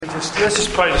Let's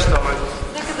just pray to start with.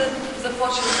 Нека да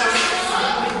започнем само.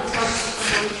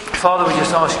 Father, we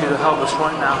just ask you to help us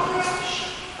right now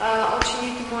Отче,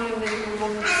 ние ти молим да ни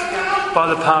помогнеш сега. by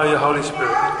the power of your Holy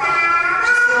Spirit.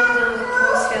 Чрез силата на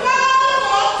Твоя свят.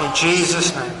 In Jesus'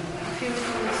 name. В името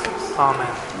на Исус.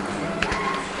 Amen.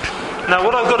 Now,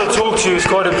 what I've got to talk to you is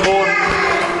quite important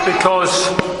because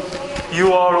you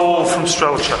are all from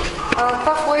Strelcha.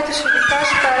 Това, което ще ви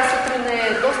кажа тази сутрин е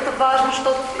доста важно,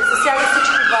 защото засяга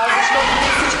всички вас, защото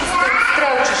ние всички сте от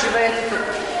Стрелча, живеете тук.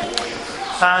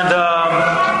 And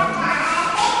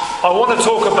I want to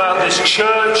talk about this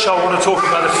church. I want to talk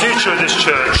about the future of this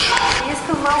church.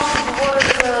 Искам малко да говоря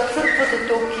за църквата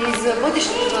тук и за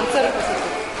бъдещето на църквата тук.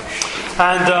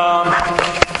 And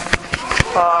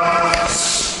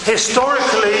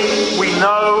historically, we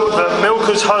know that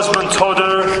Milka's husband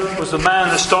Todder was the man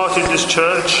that started this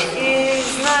church. И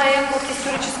знаем от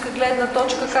историческа гледна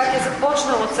точка как е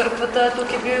започнала църквата.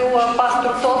 Тук е бил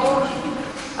пастор Тодор.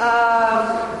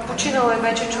 Починал е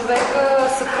вече човек,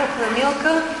 съпруг на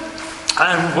Милка.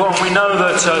 And we know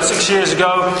that 6 years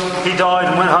ago he died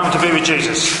and went home to be with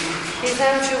Jesus. И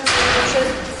знаем, че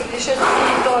преди 6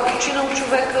 години той е починал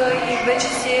човека и вече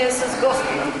си е с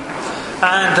Господа.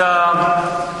 And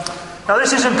now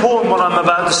this is important what I'm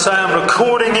about to say. I'm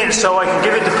recording it so I can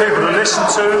give it to people to listen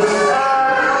to.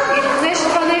 И днес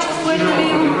това нещо, което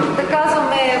ви да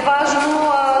казвам е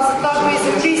важно, затова го и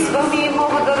записвам и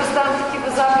мога да раздам такива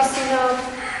записи на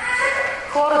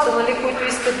хората, нали, които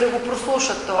искат да го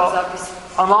прослушат този запис.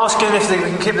 I'm asking if they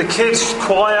can keep the kids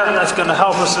quiet, and that's going to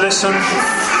help us listen.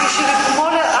 И ще ви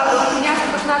помоля, ако по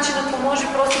някакъв начин, ако може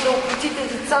просто да окрутите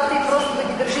децата и просто да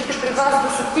ги държите при вас, да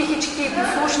са тихички и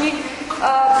послушни,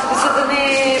 за да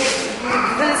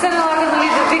не се налага, нали,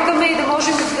 да викаме и да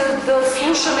можем да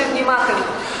слушаме внимателно.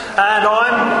 And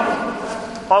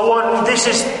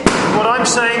what I'm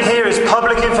saying here is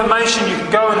public information. You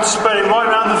can go and spread it right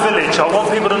around the village. I want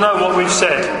people to know what we've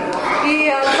said.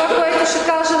 И това, което ще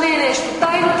кажа, не е нещо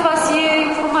тайно, това си е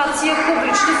информация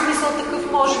публична, в смисъл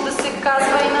такъв може да се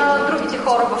казва и на другите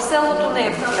хора в селото, не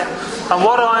е проблем. And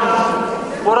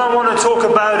what I want to talk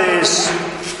about is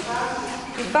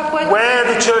where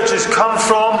the church has come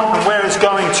from and where it's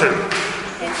going to.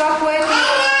 И това, което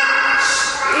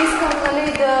искам,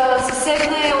 нали, да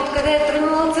засегна е откъде е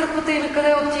тръгнала църквата и на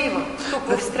къде отива. Тук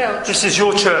в Стрелча. This is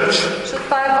your church. Защото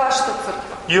това е вашата църква.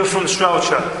 You're from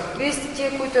Strelcha. Вие сте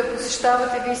тия, които я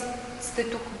посещавате, вие сте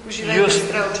тук, живеете в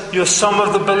Стрелча. You're some of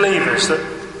the believers that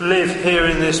live here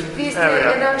in this Вие сте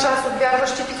area. една част от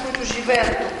вярващите, които живеят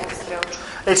тук в Стрелча.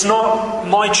 It's not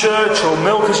my church or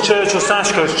Milka's church or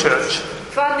Sashko's church.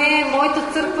 Това не е моята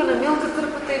църква, на Милка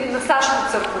църквата или на Сашко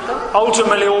църквата.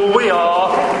 Ultimately, all we are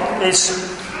is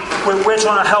we're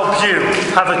trying to help you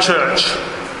have a church.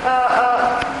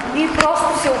 Ние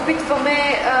просто се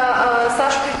опитваме,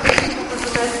 Сашко и Христото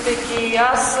заместейки и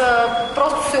аз,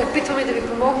 просто се опитваме да ви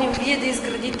помогнем вие да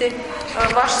изградите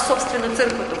ваша собствена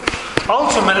църква тук.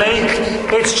 Ultimately,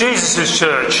 it's Jesus'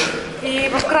 church. И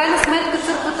в крайна сметка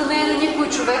църквата не е на никой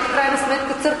човек, в крайна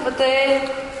сметка църквата е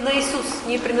на Исус.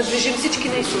 Ние принадлежим всички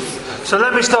на Исус. So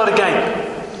let me start again.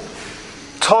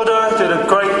 Todder did a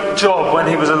great job when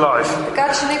he was alive.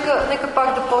 Така че нека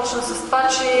пак да почна с това,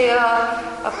 че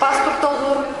пастор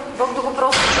Тодор, Бог да го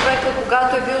прости човека,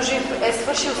 когато е бил жив, е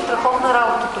свършил страхотна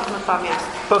работа тук на това място.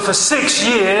 But for 6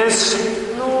 years,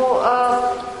 но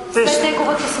след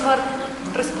неговата смърт,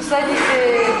 през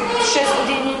последните 6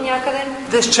 години някъде,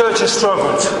 this church has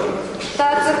struggled.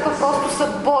 Тая църква просто се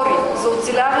бори за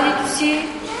оцеляването си.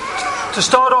 To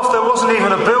start off, there wasn't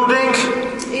even a building.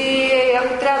 И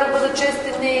ако трябва да бъда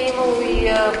честен, не е имало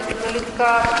и нали,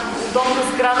 така удобна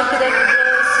сграда, където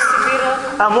да се събира.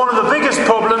 And one of the biggest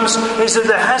problems is that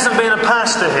there hasn't been a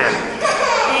pastor here.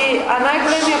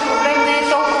 Най-големият проблем не е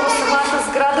толкова самата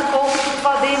сграда, колкото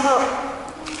това да има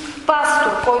пастор,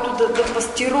 който да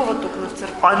пастирува тук на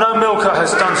църква. I know Milka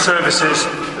has done services,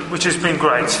 which has been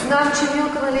great. Знам, че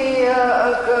Милка, нали,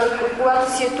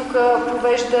 когато си е тук,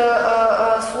 провежда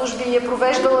служби, е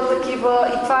провеждала такива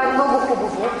и това е много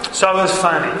хубаво. So has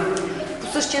Fanny. По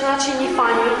същия начин и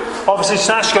Фани. Obviously,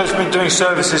 Sashko's been doing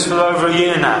services for over a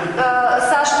year now.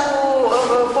 Сашко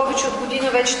повече от година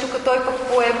вече тук той пък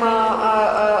поема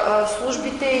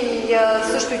службите и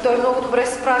също и той много добре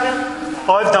се справя.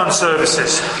 I've done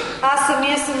services. Аз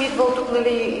самия съм идвал тук, нали,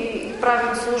 и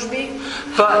правим служби.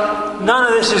 But none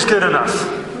of this is good enough.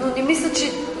 Но не мисля,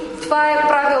 че това е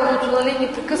правилното, нали,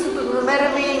 непрекъснато да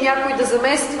намеряме и някой да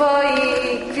замества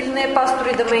и какви ли не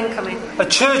пастори да менкаме. A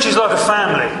church is like a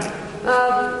family.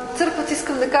 Църквата,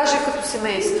 искам да кажа, като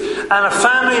семейство. And a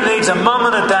family needs a mum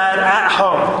and a dad at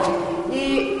home.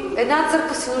 И една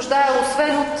църква се нуждае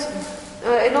освен от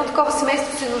едно такова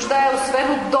семейство се нуждае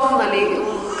освен от дом, нали,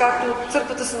 както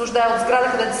църквата се нуждае от сграда,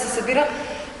 където се събира,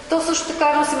 то също така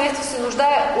едно семейство се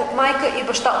нуждае от майка и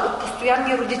баща, от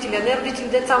постоянни родители, а не родители,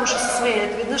 дето само ще се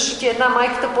сменят. Веднъж ще ти една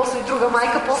майката, после друга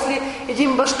майка, после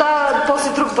един баща, после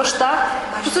друг баща.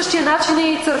 По същия начин е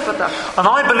и църквата. And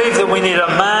I believe that we need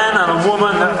a man and a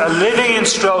woman living in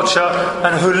Strelcha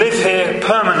and who live here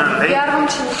permanently. Вярвам,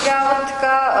 че ни трябват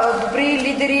така добри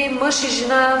лидери, мъж и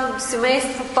жена,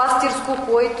 семейство, пастирско,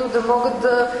 които да могат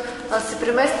да се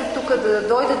преместят тук, да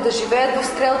дойдат да живеят в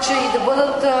Стрелча и да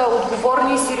бъдат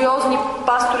отговорни и сериозни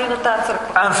пастори на тази църква.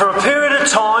 And for a period of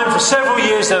time, for several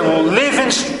years, they will live in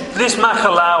this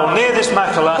Makala or near this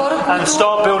Makala and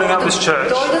start building up this church.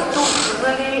 Дойдат тук,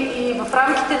 нали, и в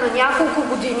рамките на няколко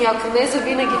години, ако не за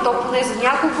винаги, то поне за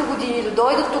няколко години, да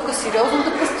дойдат тук сериозно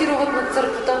да пастируват на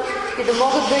църквата и да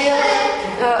могат да я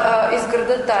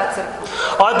изградат тази църква.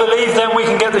 I believe then we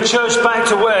can get the church back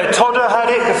to where Todd had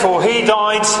it before he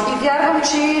died. И вярвам,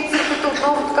 че църквата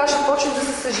отново така ще почне да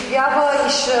се съживява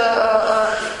и ще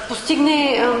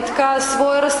постигне така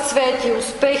своя разцвет и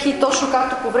успехи, точно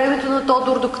както по времето на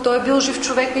Тодор, докато е бил жив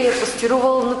човека и е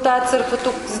пастирувал на тая църква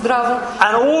тук здраво.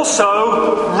 And also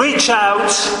reach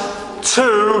out to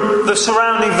the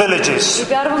surrounding villages. И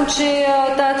вярвам, че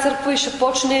тая църква ще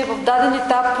почне в даден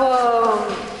етап,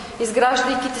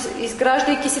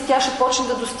 изграждайки се, тя ще почне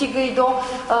да достига и до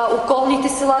околните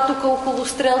села тук около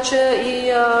Стрелча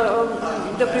и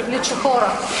да привлича хора.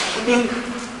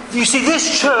 You see, this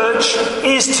church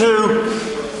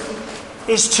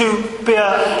is to be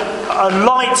a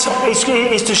light,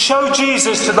 is to show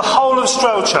Jesus to the whole of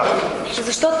Strelcha.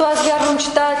 Защото аз вярвам,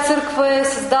 че тая църква е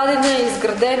създадена и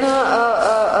изградена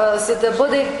за да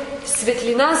бъде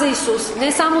светлина за Исус.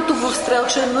 Не само тук в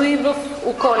Стрелча, но и в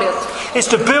околията. It's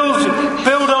to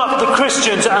build up the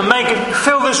Christians and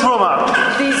fill this room up.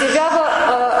 Да изявява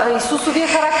Исусовия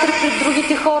характер пред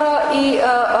другите хора и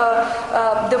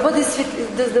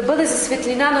да бъде за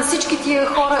светлина на всички тия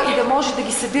хора и да може да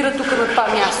ги събира тук на това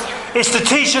място. It's to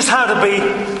teach us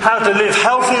how to live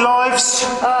healthy lives.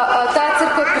 Тая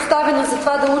църква е поставена за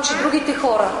това да учи другите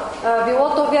хора, било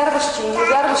то вярващи и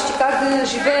невярващи, как да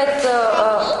живеят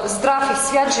здрав и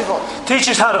свят живот.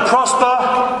 Teach us how to prosper.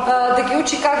 Да ги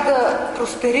учи как да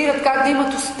просперират, как да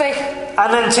имат успех.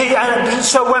 And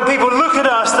so when people look at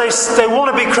us, they want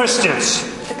to be Christians.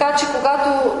 Така че когато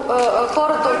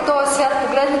хората от този свят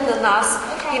погледнат на нас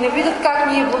и не видят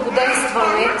как ние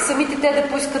благоденстваме, самите те да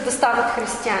поискат да станат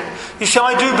християни. You see,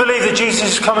 I do believe that Jesus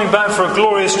is coming back for a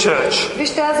glorious church.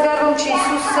 Вижте, аз вярвам, че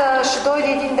Исус ще дойде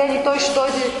един ден и той ще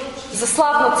дойде за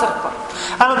славна църква.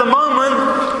 And at the moment,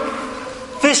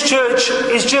 this church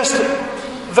is just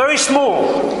very small.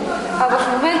 А в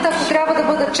момента, ако трябва да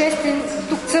бъда честен,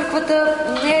 тук църквата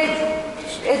не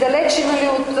е далече, нали,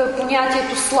 от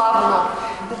понятието славно.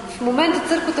 В момента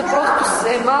църквата просто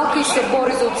е малка и се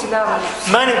бори за оцеляване.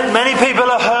 Many people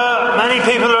are hurt, many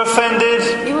people are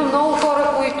offended. Има много хора,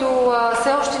 които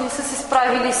все още не са се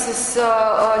справили с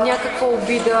някаква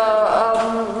обида.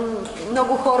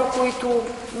 Много хора, които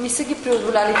не са ги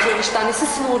преодоляли тези неща, не са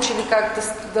се научили как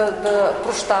да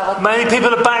прощават. Many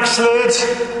people are backslid.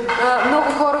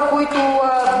 Много хора, които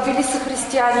били са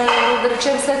християни, да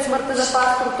речем след смъртта на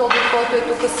пастор Тодор, който е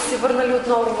тук, са се върнали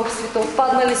отново в света,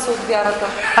 отпаднали са от вярата.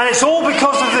 And it's all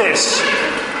because of this.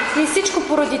 И всичко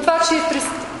поради това, че през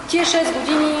тия 6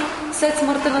 години след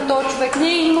смъртта на този човек не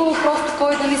е имало просто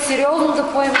кой дали сериозно да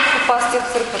поеме по пастир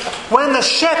в църквата. When the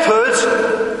shepherd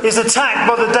is attacked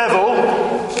by the devil,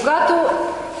 когато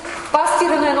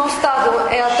пастира на едно стадо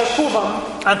е атакуван,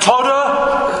 and Todd,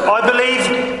 I believe,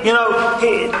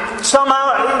 somehow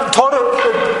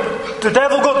the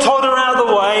devil got Todd out of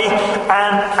the way,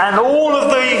 and all of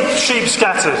the sheep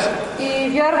scattered. И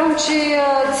вярвам, че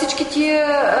всички тия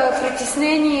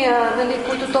притеснения, нали,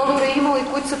 които Тодор е имал и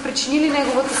които са причинили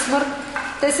неговата смърт,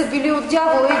 те са били от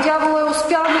дявола и дявол е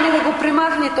успял, нали, да го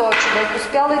премахне този човек,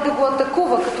 успял е да го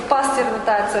атакува като пастир на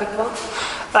тая църква.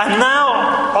 And now,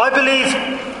 I believe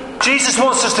Jesus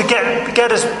wants us to get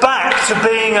us back to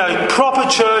being a proper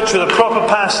church with a proper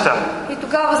pastor. И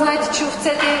тогава знаете, че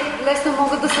овцете лесно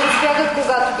могат да се разбягат,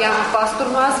 когато няма пастор,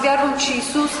 но аз вярвам, че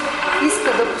Исус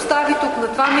иска да постави тук на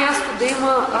това място да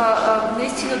има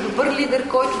наистина добър лидер,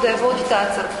 който да я води тая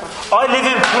църква. I live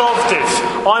in Plovdiv.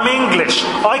 I'm English.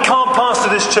 I can't pastor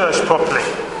this church properly.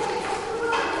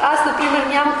 Аз, например,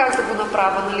 няма как да го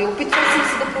направя, нали? Опитвам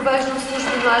се да провеждам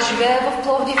служби, но аз живея в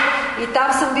Пловдив и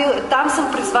там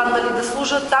съм призван, нали, да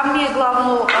служа, там ми е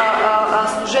главно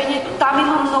служението, там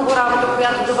имам много работа,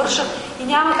 която да върша и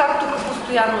няма как тук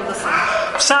постоянно да съм.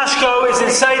 Sashko is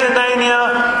in Sadenania,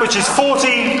 which is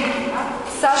 40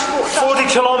 Сашко 40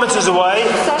 kilometers away.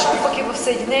 Сашко пък е в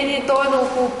Съединение, той е на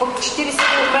около пък 40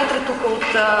 км тук от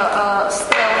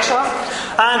Стрелча.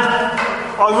 And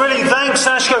I really thank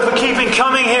Sashko for keeping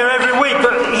coming here every week,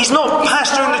 but he's not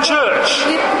pastoring the church.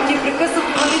 Непрекъснато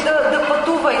да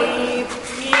пътува и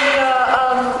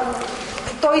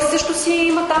той също си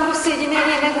има там в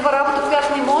Съединение негова работа, която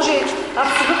не може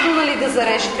абсолютно да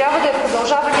зареже. Трябва да я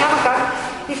продължава, няма как.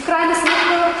 И в крайна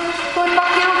сметка той пак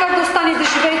няма как да остане да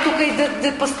живее тук и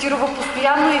да пастирува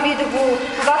постоянно и вие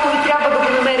когато ви трябва да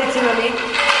го намерите, нали?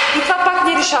 И това пак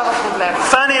не решава проблема.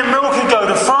 Fanny and Mil can go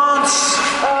to France.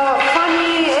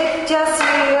 Фани тя в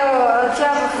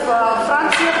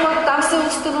Франция, там се е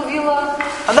установила.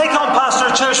 And they can't pastor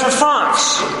a church from France.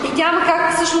 И няма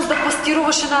как всъщност да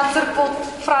пастируваш една църква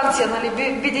от Франция,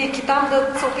 нали? Бидейки там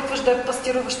да се опитваш да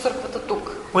пастируваш църквата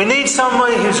тук. We need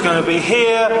somebody who's going to be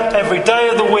here every day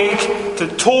of the week to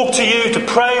talk to you, to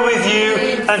pray with you,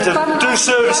 and to do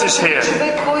services here.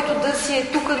 Човек, който да си е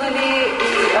тук, нали,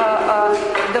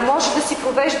 да може да си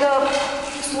провежда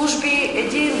служби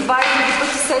един, два или три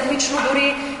пъти седмично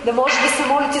дори, да може да се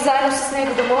молите заедно с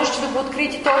него, да можете да го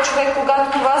откриете този човек,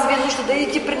 когато вас ви е нужда да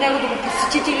идете при него, да го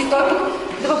посетите или той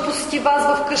да ви посети вас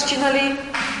в къщи, нали?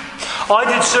 I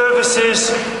did services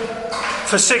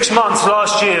for 6 months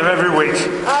last year every week.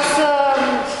 Аз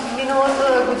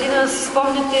миналата година, си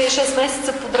спомняте, 6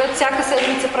 месеца подред, всяка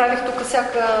седмица правих тук,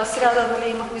 всяка сряда,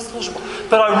 нали, имахме служба.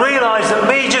 But I realized that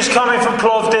me just coming from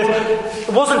Plovdiv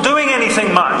wasn't doing anything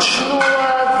much. Но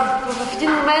в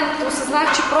един момент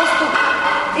осъзнах, че просто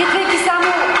идвайки само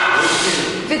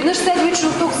веднъж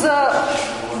седмично тук за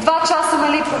 2 часа,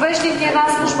 нали, провеждайки една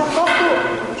служба, просто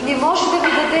не може да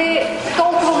ви даде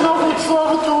толкова много от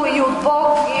Словото и от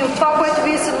Бог и от това, което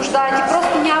вие се нуждаете.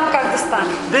 Просто няма как да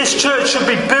стане. This church should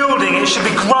be building, it should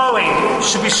be growing, it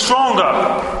should be stronger.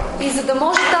 И за да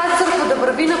може тази църква да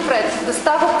върви напред, да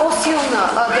става по-силна,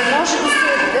 да може да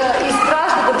се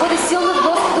изгражда, да бъде силна в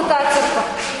Господа тази църква,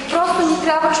 просто ни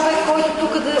трябва човек, който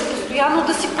тук да постоянно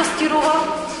да си пастирува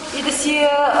и да си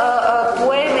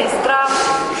поеме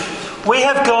здрав.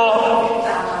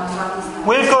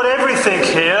 We've got everything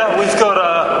here. We've got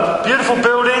a beautiful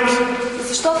building.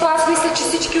 Защото аз мисля, че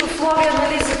всички условия,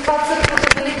 нали, за това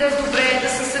църквата, нали, да е добре, да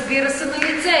се събира, са на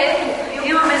лице.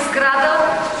 Имаме сграда,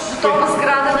 готова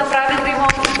сграда, направен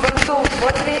ремонт отвънка,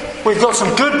 отвътре. We've got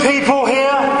some good people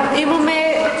here.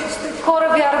 Имаме хора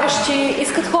вярващи,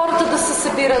 искат хората да се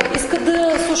събират, искат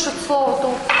да слушат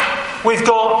Словото. We've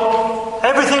got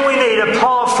everything we need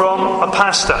apart from a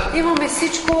pastor. Имаме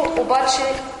всичко, обаче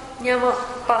няма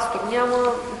пастор, няма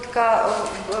така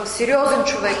сериозен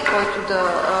човек, който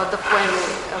да поеме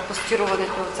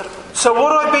пастируването на църквата. So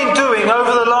what I've been doing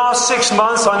over the last 6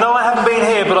 months, I know I haven't been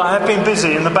here, but I have been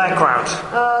busy in the background.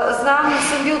 Знам, не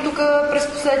съм бил тук през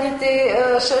последните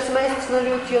 6 месеца,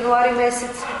 нали, от януари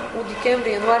месец, от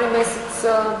декември, януари месец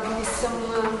не съм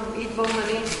идвал,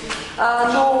 нали,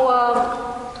 но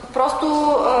просто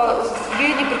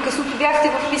вие непрекъснато бяхте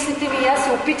в мислите ми и аз се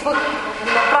опитвах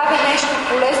да направя нещо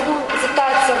полезно за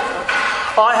тая църква.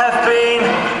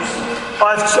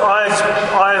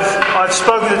 I've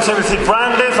spoken to Timothy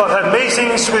Brandiff. I've had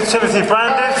meetings with Timothy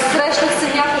Brandiff. Срещнах се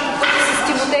няколко пъти с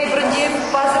Тимотей Брандиев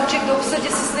в Пазарджик да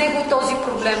обсъдя с него този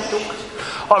проблем тук.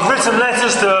 I've written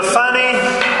letters to Fanny.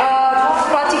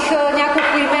 Пратих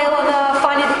няколко имейла на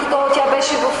Фани, докато тя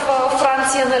беше в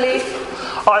Франция, нали.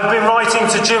 I've been writing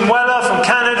to Jim Weller from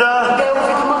Canada. Да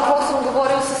уведома какво съм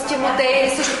говорил с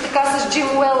Тимотей, също така с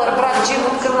Джим Уелър, брат Джим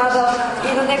от Канада,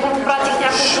 и на него му пратих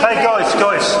няколко. Hey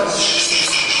guys.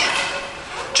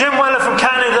 Jim Weller from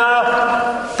Canada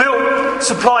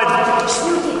supplied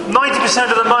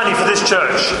 90% of the money for this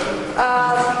church.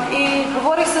 И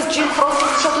говорих с Джим просто,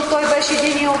 защото той беше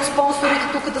един от спонсорите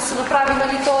тук да се направи,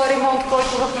 нали, този ремонт, който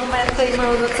в момента има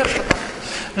на църквата.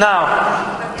 Now,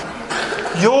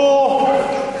 you're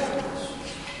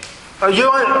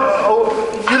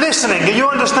listening? Are you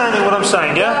understanding what I'm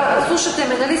saying? Yeah. Слушате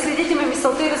ме, нали, следите ме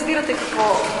мисълта и разбирате какво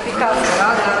ви казвам.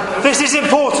 This is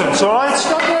important, all right?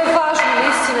 Защото е важно,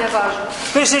 наистина е важно.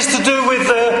 This is to do with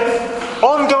the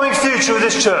ongoing future of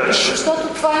this church. Защото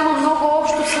това има много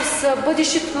общо с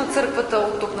бъдещето на църквата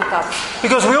от тук нататък.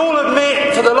 Because we all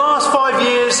admit for the last 5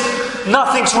 years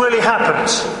nothing's really happened.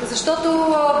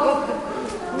 Защото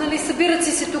нали, събират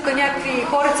си се тук някакви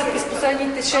хорица през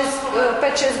последните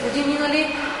 5-6 години,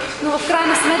 нали, но в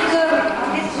крайна сметка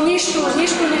нищо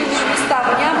не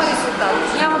става, няма резултат,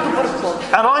 няма добър плод.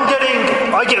 And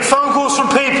I get phone calls from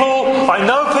people. I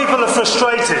know people are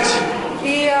frustrated.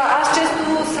 И аз често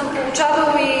съм получавал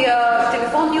и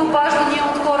телефонни обаждания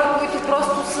от хора, които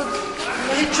просто са,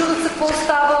 нали, чудат се какво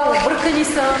става, объркани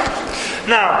са.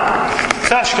 Now,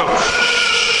 Sashko.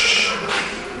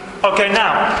 Okay,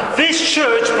 now, this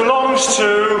church belongs to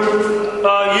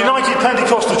United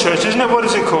Pentecostal Church, isn't it? What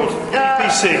is it called?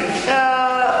 EPC.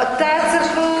 Тая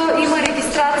църква има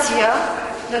регистрация,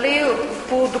 нали,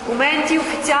 по документи,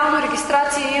 официално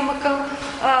регистрация има към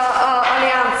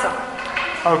Алианса.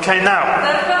 Okay, now.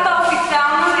 Църквата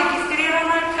официално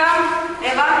регистрирана към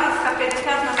Евангелска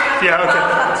 50-на църква. Yeah, okay.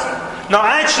 Now,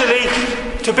 actually,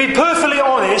 to be perfectly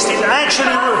honest, it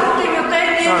actually...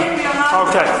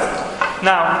 Okay.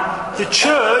 Now, the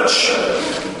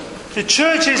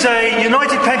church is a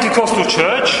United Pentecostal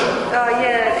church.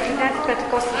 Yeah, United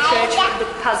Pentecostal Church, the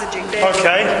passaging there.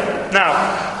 Okay. Now,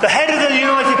 the head of the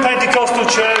United Pentecostal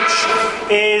Church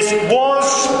was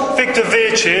Victor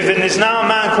Virchev and is now a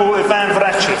man called Ivan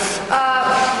Vrachev.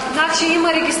 Значи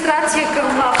има регистрация към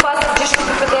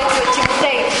пасторчешкото, където е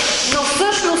Тимотей. Но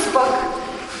всъщност пък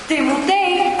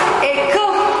Тимотей е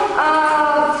към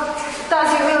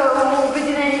тази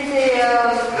обединените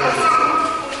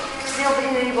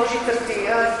необединени Божии църкви.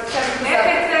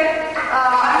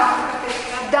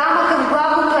 Дама към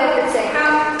главното ЕПЦ.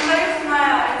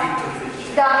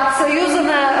 Да, Съюза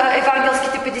на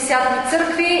евангелските 50-ни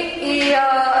църкви и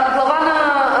глава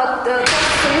на този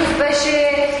съюз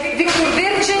беше Виктор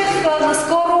Вирчев.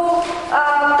 Наскоро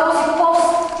този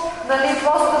пост, нали,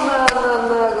 поста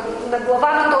на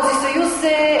глава на този съюз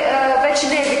вече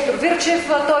не е Виктор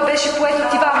Вирчев, той беше поет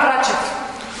от Иван Брачев.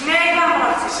 Не е Иван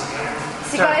Брачев.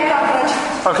 Сега е Иван Брачев.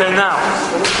 Okay, now.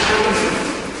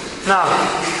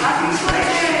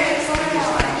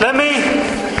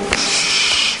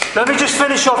 Let me just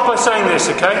finish off by saying this,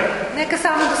 okay? Нека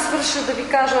само да свърша да ви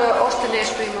кажа още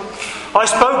нещо имам.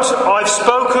 I've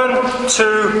spoken to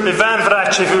Ivan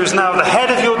Vrachev, who is now the head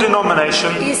of your denomination.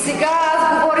 И сега аз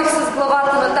говорих с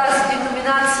главата на тази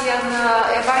деноминация на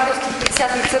евангелските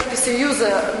 50-ни църкви,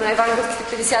 Съюза на евангелските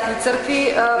 50-ни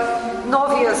църкви,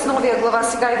 с новия глава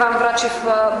сега Иван Брачев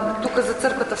тук за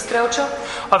църквата в Стрелча.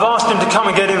 I've asked him to come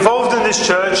and get involved in this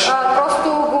church. Просто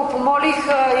го помолих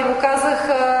и му казах,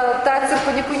 тая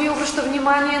църква никой не обръща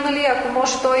внимание, нали, ако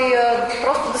може той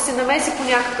просто да се намеси по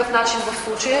някакъв начин в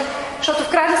случая, защото в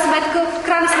крайна сметка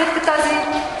тази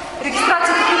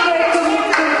регистрацията тук е към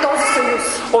този съюз.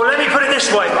 Or let me put it this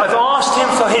way, I've asked him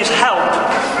for his help.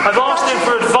 I've asked him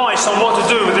for advice on what to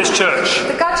do with this church.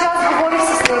 Така че аз говорих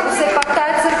с него, все пак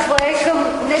тая църква е към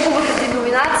неговата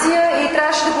деноминация и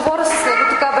трябваше да говоря с него,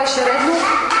 така беше редно,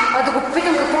 да го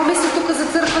попитам какво мисли тук за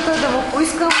църквата, да му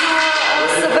поискам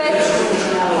съвет,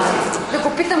 да го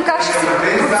питам как ще се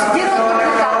процедира от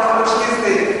нататък.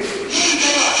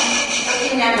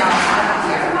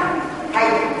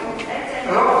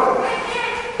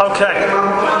 Okay.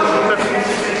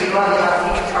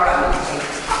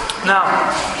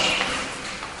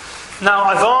 Now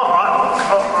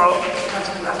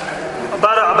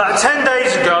about 10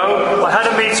 days ago, I had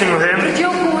a meeting with him. Преди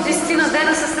около 10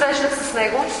 дена се срещнах с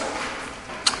него.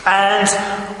 And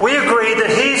we agreed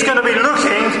that he's going to be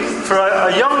looking for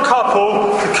a young couple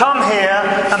to come here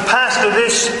and pastor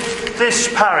this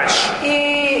parish.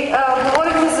 И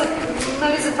говорихме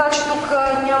за това, че тук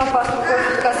няма пастор,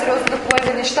 който така сериозно да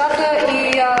поеме нещата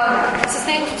и с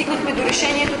него стигнахме до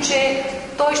решението, че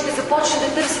той ще започне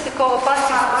да търси такова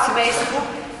пастирско семейство.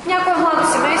 Някое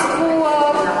младо семейство,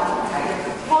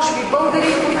 може би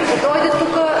българи, които да дойдат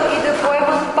тук и да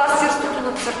поемат пастирството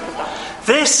на църквата.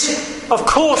 This, of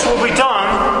course, will be done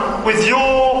with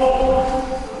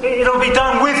it'll be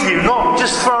done with you, not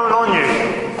just thrown on you.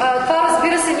 Това,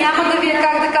 разбира се, няма да ви е,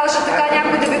 как да кажа така,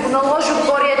 някой да ви го наложи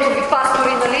отгоре, ето ви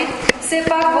пастори, нали? Все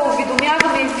пак го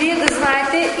уведомяваме и вие да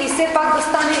знаете и все пак да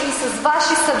стане и с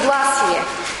ваше съгласие.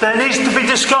 There needs to be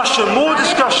discussion, more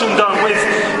discussion done with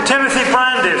Timothy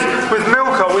Brandiv, with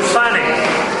Milka, with Fanny.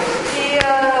 И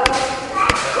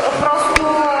просто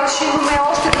ще имаме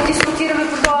още да дискутираме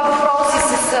по това въпрос и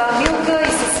с Милка,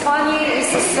 и с Фани, и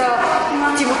с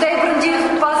Тимотей Брандиев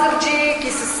от Пазарджик,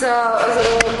 и с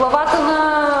главата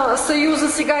на Съюза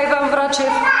сега Иван Врачев.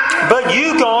 But you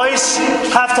guys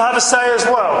have to have a say as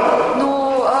well. Но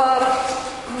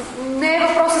не е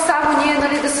въпросът само ние,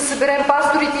 нали, да се съберем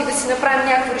пасторите и да си направим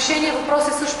някакво решение.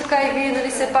 Въпросът е също така и вие,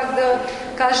 нали, все пак да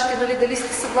кажете, нали, дали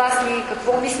сте съгласни,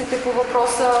 какво мислите по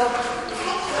въпроса.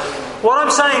 What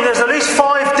I'm saying, there's at least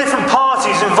 5 different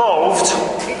parties involved.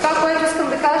 И това, което искам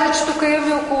да кажа, че тук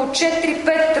имаме около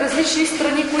 4-5 различни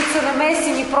страни, които са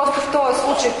намесени просто в този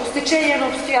случай, по стечение на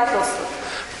обстоятелства.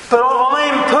 But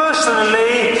I'm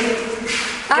personally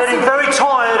getting very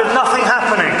tired of nothing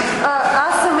happening.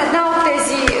 Аз съм една от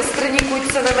тези страни,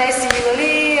 които са намесени,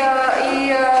 нали,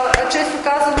 и често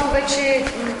казано вече,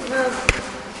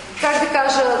 как да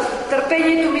кажа,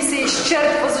 търпението ми се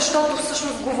изчерпва, защото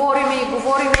всъщност говорим и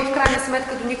в крайна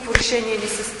сметка до никакво решение не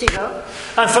се стига.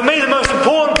 And for me, the most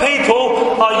important people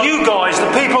are you guys,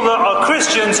 the people that are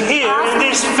Christians here in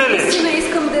this village. Аз наистина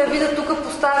искам да я видя тук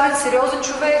поставен сериозен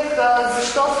човек,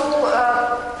 защото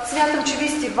смятам, че вие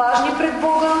сте важни пред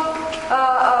Бога.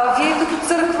 Вие като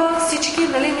църква, всички,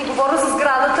 нали, не говоря за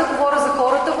сградата, говоря за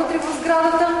хората вътре в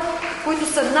сградата, които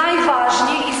са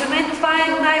най-важни, и за мен това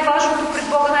е най-важното пред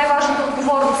Бога, най-важната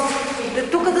отговорност. Да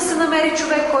тук да се намери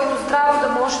човек, който здраво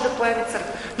да може да поеме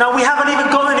църква. Now we haven't even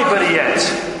got anybody yet.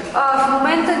 В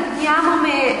момента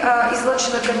нямаме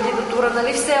излъчена кандидатура,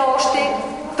 нали, все още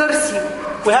търсим.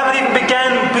 We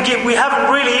haven't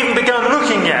really even begun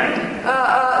looking yet.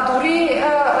 Дори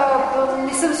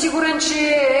не съм сигурен, че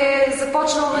е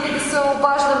започнал, нали, да се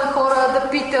обажда на хора, да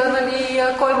пита, нали,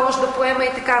 кой може да поема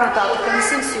и така нататък. Не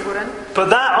съм сигурен. But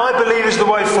that, I believe, is the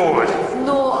way forward.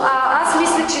 Но аз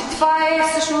мисля, че това е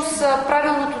всъщност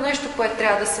правилното нещо, което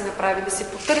трябва да се направи. Да се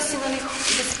потърси, нали,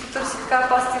 да се потърси така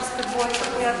пастирска двойка,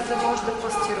 която да може да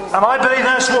пастирува. And I believe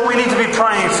that's what we need to be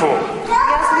praying for. И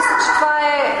аз мисля, че това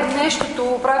е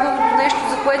нещото, правилното нещо,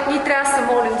 за което ние трябва да се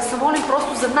молим. Да се молим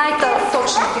просто за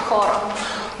най-точните хора.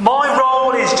 My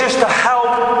role is just to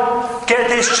help get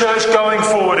this church going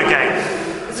forward again.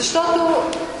 Защото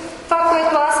това,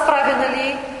 което аз правя,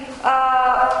 нали,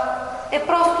 е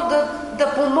просто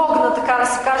да помогна, така да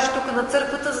се каже, тук на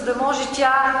църквата, за да може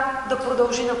тя да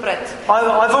продължи напред.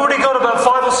 I've already got about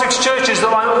 5 or 6 churches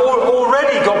that I've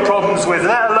already got problems with,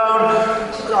 let alone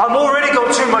I've already got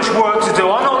too much work to do.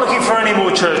 I'm not looking for any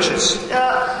more churches.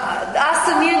 Аз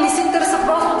самия не си търся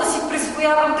просто да си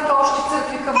присвоявам така още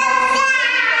църкви към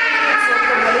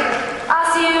църква, нали? Аз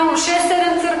имам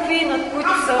 6-7 църкви, над които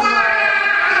съм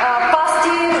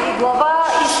пастир и глава,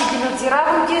 и си ги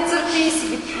надзиравам тия църкви,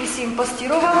 и си им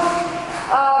пастирувам.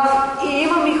 И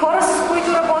имам и хора, с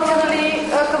които работя,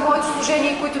 нали, към моето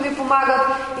служение, които ми помагат,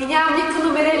 и нямам никакво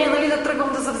намерение, нали, да тръгвам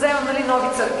да завземам, нали, нови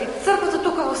църкви. Църквата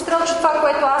тук в Стрелча, това,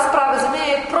 което аз правя за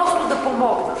нея, е просто да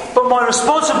помогна. But my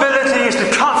responsibility is to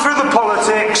cut through the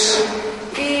politics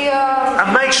and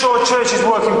make sure the church is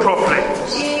working properly.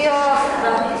 И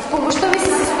помощта ми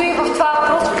се състои в това,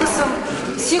 просто да съм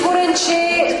сигурен, че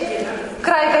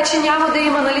край вече няма да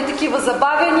има, нали, такива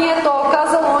забавяния, то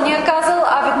казал, ония казал,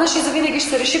 а веднъж и завинаги ще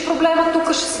се реши проблема,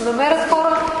 тук ще се намерят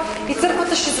хора и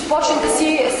църквата ще започне да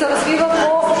си се развива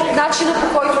по начина,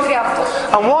 по който трябва.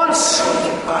 And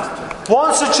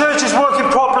once the church is working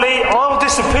properly, I will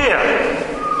disappear.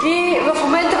 И в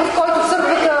момента, в който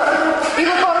църквата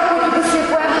има хора, които да си я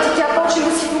поемат и тя почне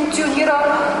да си функционира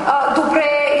добре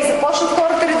и започнат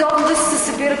хората редовно да се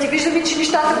събират и виждаме, че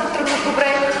нещата тръгват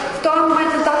добре, в този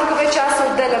момент нататък вече аз се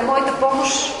отделям. Моята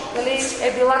помощ, нали,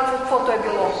 е била каквото е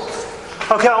било.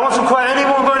 Okay, I want some questions.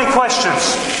 Anyone got any questions?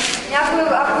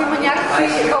 Някой, ако има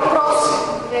някакви въпроси,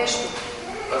 нещо.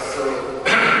 Аз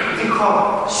един хора.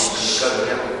 Каза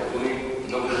няколко думи,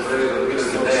 много добре разбира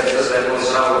за идеята за едно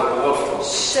здраво ръководство.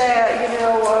 Share,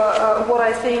 what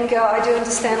I think. I do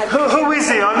understand. Who is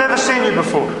he? I've never seen you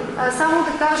before. Само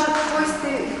да кажа кой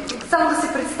сте, само да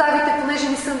се представите, понеже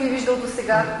не съм ви виждал до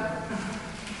сега.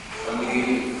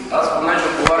 Ами, аз понеже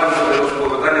отговарям за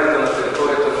вероизповеданията на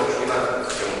територията на общината.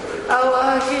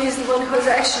 He is the one who is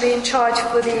actually in charge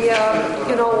for the,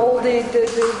 all the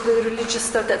religious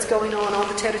stuff that's going on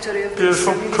the territory of this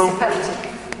municipality.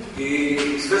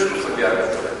 И също съм вярвам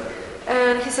човек.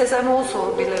 And he says, I'm also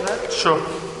a believer. Sure.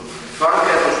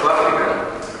 Фанка е дошла при мен.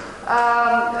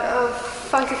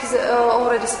 Funke has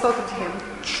already spoken to him.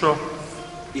 Sure.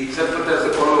 И църквата е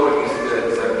законно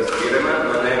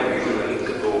регистрирана на него и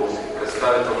като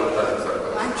представител на тази църква.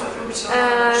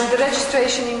 And the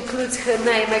registration includes her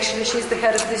name. Actually, she's the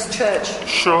head of this church.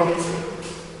 Sure.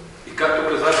 И както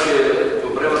казах, е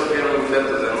добре възприемам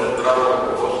идеята за едно здраво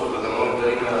ръководство, за да може да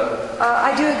има.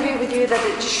 I do agree with you that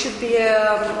it should be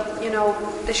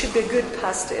there should be a good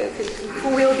pastor who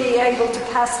will be able to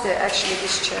pastor actually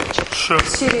this church. Sure.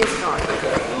 Serious God.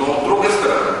 Но от друга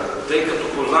страна, тъй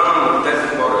като познавам тези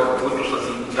хора, които са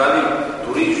си дали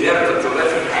дори жертва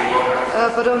човешки живот.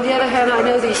 But on the other hand, I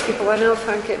know these people. I know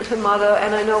Frank and her mother,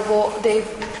 and I know what they've,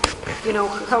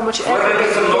 how much effort they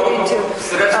put into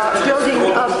building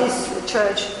up this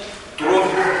church. Труд,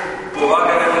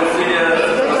 полагане на усилия,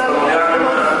 възстановяване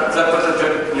на църквата, че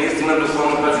наистина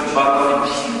духовно беше паднала.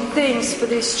 Things for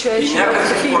this church. И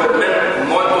някакси според мен,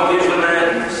 моето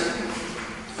виждане,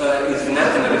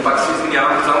 извинете, нали, пак се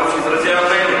извинявам, само ще изразявам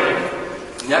мнение.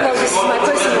 Някакси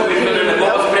моето виждане не го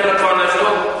възприема това нещо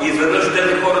и изведнъж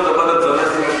тези хора да бъдат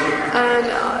заместени. And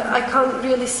I can't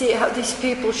really see how these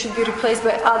people should be replaced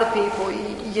by other people,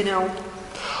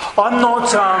 I'm not,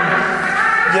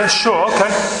 yeah, sure,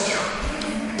 okay.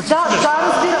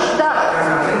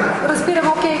 Разбирам,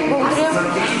 окей, благодаря.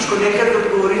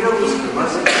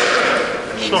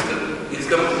 Sure.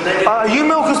 You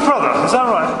Milka's brother, is that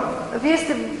right? Вие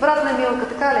сте брат на Милка,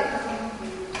 така ли?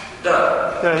 Да.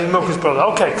 Yeah, you're Milka's brother.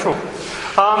 Okay, cool.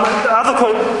 Other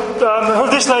question.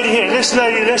 This lady here. This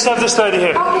lady. Let's have this lady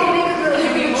here.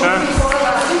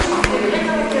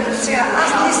 Сега, аз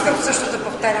не искам също да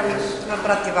повтарям на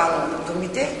брат Иван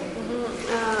думите.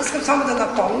 Искам само да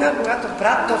напомня, когато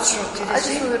брат точно отиде си.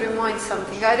 I just want to remind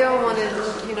something. I don't want to,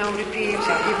 repeat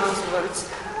Ivan's words.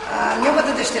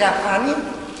 Неговата дъщеря Фани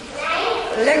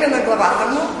лега на главата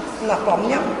му,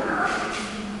 напомням,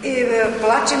 и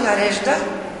плаче, нарежда: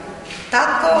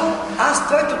 татко, аз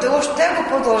твоето дело ще го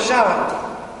продължавам.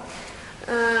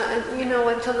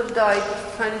 When Philip died,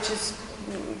 Fanny just,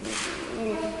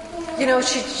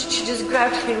 she just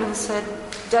grabbed him and said,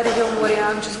 Daddy, don't worry,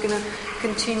 I'm just going to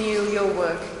continue your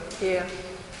work here.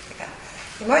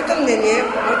 И моето мнение,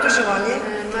 моето желание,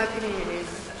 my opinion is,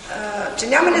 че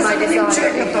няма незаменим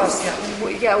човек на този свят.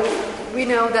 Yeah, we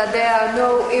know that there are no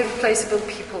irreplaceable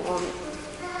people on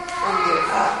the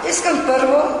earth. Искам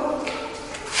първо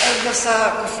да се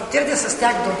консултирате с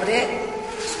тях добре,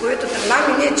 с които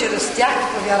преднаме ние чрез тях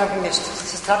повярваме нещо.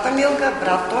 Сестрата Милка,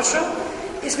 брат Тошо,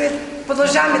 и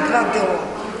продължаваме това дело.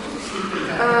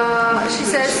 She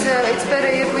says it's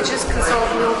better if we just consult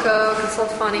Milka,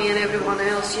 consult Fanny and everyone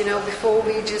else, before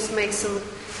we just make some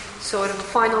sort of a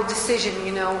final decision,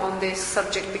 on this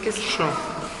subject, because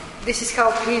this is how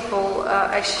people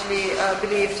actually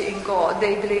believed in God.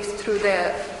 They believed through their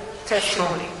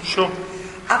testimony. Sure.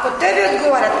 Ако те ви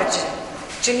отговарят вече,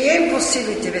 че не им по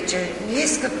силите вече, не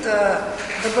искат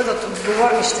да бъдат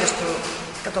отговорни срещу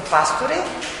като пастори,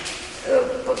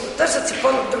 търсят си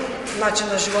по-друг начин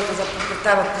на живота, за да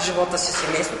подготвят живота си,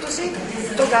 семейството си,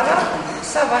 тогава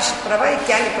са ваши права и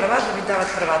тяхни права да ви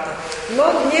дават правата. Но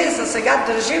ние за сега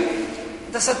държим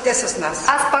да са те с нас.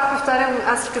 Аз пак повтарям,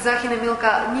 аз казах и на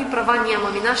Милка, ние права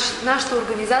нямаме. Нашата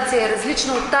организация е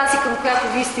различна от тази, към която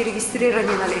вие сте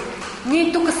регистрирани, нали?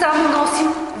 Ние тук само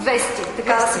носим вести,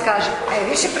 така да се каже.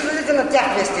 Вие ще предадете на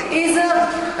тях вестите. И за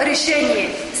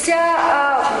решение. Сега,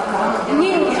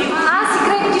 аз и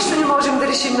Грег нищо не можем да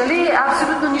решим, нали?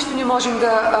 Абсолютно нищо не можем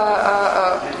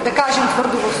да кажем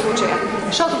твърдо в случая.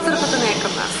 Защото църквата не е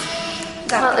към нас.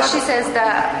 She says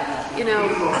that,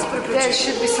 there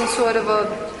should be some sort of a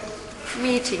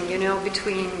meeting,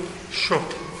 between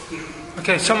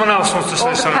Okay, someone else wants to say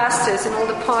all the something. pastors and all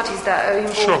the parties that are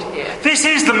involved here. This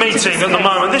is the meeting at the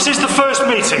moment. This is the first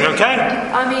meeting, okay?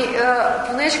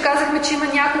 Понеже казахме, че има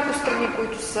няколко страни,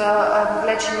 които са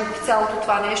влечени в цялото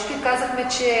това нещо, и казахме,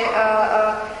 че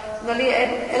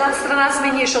една страна сме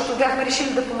ние, защото бяхме решили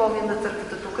да помогнем на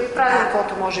църквата тук и правим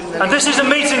каквото можем да. And this is a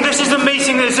meeting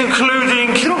that is including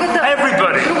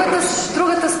everybody.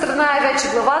 Другата страна е вече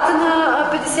главата на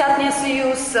 50-ния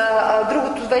съюз,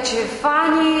 другото вече е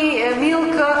Фани,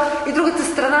 Милка, и другата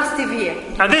страна сте вие.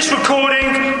 And this recording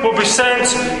will be sent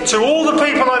to all the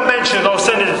people I mentioned. I'll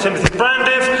send it to Timothy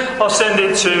Brandiff, I'll send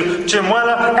it to Jim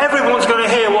Weller. Everyone's going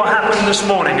to hear what happened this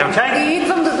morning, okay? И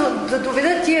идвам да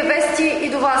доведа тия вести и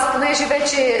до вас, понеже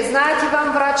вече знаят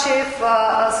Иван Брачев,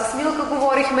 с Милка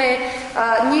говорихме,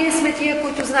 ние сме тия,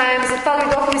 които знаем, затова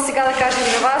дойдохме сега да кажем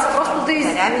на вас, просто да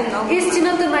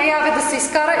истината наяве да се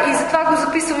изкара, и затова го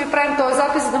записваме и правим този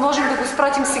запис, за да можем да го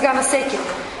спратим сега на всеки.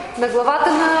 На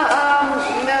главата на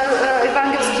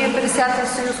Евангелския 50-ти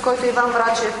съюз, който е Иван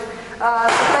Брачев,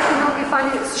 съответно Милка и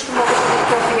Фани също могат да имат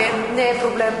копие, не е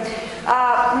проблем.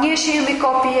 Ние ще имаме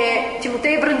копие,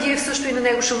 Тимотей Брандиев също, и на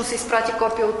него ще му се изпрати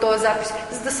копия от този запис,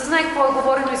 за да се знае какво е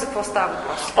говорено и за какво става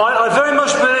въпрос. I very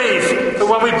much believe that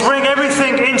when we bring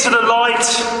everything into the light,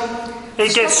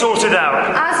 it gets sorted out.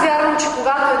 Аз вярвам, че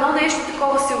когато едно нещо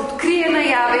такова се открие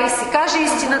наяве и се каже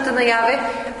истината наяве,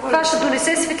 това ще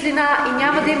донесе светлина и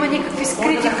няма да има никакви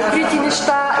скрити, покрити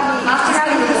неща и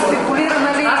някакви да спекулира,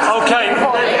 нали?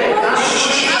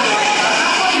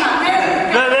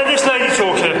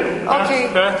 Окей,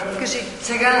 кажи.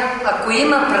 Сега, ако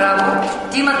има право,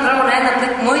 ти има право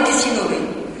най-напред моите синови.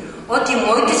 От и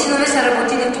моите синове са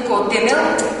работили тук от темел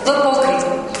до покрив.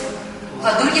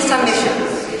 А други са меша.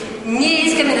 Ние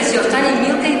искаме да си остане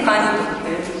Милка и Фани.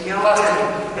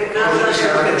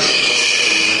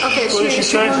 Okay,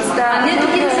 she wants that.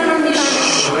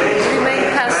 Remain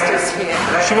pastors here.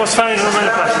 She wants Fanny to remain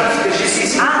pastor.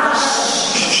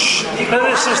 Let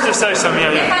this sister say something,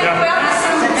 yeah.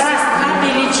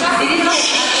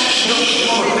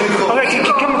 Okay,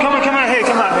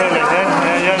 come out here,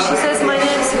 yeah. She says my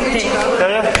name is Величка.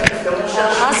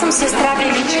 Аз съм сестра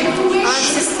Величка.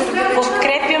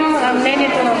 Подкрепям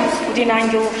мнението на господин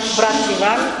Ангелов, брат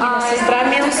Иван, и на сестра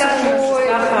Милка.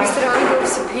 Mr.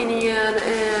 Angel's opinion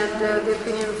and the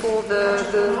opinion for the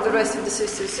rest of the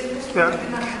sisters. Yeah.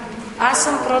 Аз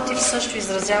съм против, също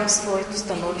изразявам своето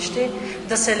становище,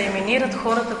 да се елиминират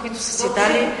хората, които са си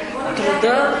дали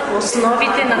труда,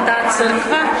 основите на тази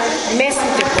църква,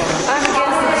 местните хора. I'm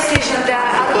against the decision that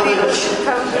other people should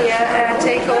come here and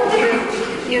take over,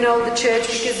 the church,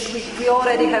 because we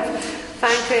already have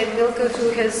Fanka and Milka who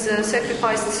has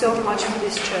sacrificed so much for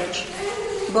this church.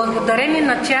 Благодарение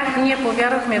на тях ние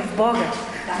повярвахме в Бога.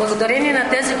 Благодарение на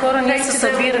тези хора ние се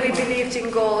събирахме.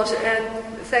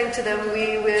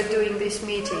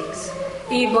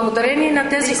 И благодарение на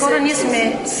тези хора ние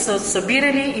сме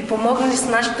събирали и помогнали с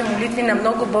нашите молитви на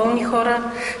много болни хора,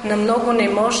 на много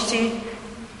немощи,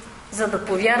 за да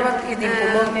повярват и да им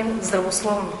помогнем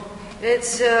здравословно.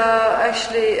 It's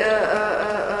actually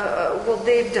what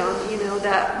they've done,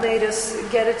 that made us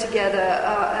get it together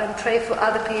and pray for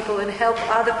other people and help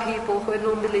other people who are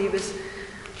non-believers.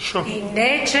 Sure. И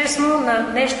не е честно на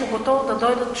нещо готово да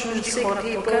дойдат чужди хора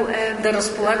тук, да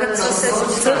разполагат с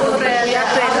църквата,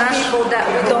 която е наш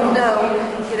дом.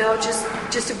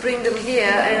 Just to bring them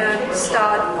here and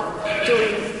start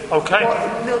doing what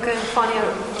Milka and Fanny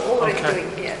are already doing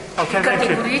here.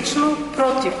 Категорично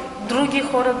против други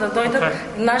хора да дойдат в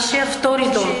нашия втори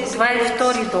дом. Това е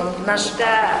втори дом.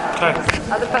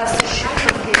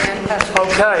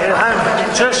 Okay, and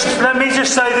let me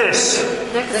just say this.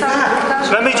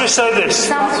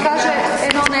 Само кажа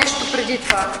едно нещо преди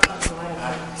това.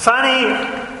 Fanny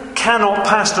cannot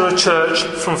pastor a church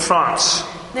from France.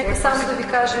 Нека само да ви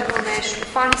кажа едно нещо.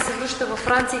 Фани се връща във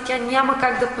Франция и тя няма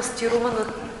как да пастирува на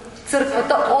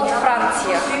църквата от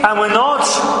Франция. And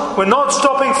we're not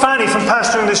stopping Fanny from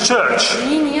pastoring this church.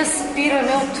 Ние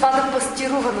спираме от това да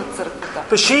пастирува на църквата.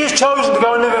 But she has chosen to go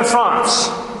and live in France.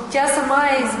 Тя сама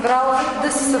е избрала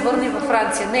да се съвърне във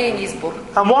Франция. Не е избор.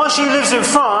 And while she lives in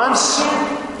France,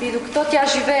 и докато тя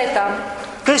живее там,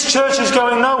 this church is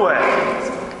going nowhere.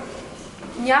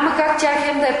 Няма как тя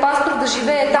хем да е пастор, да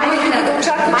живее там и да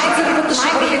очаква, че църквата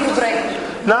ще върви добре.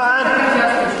 No,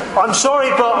 I'm sorry,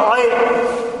 but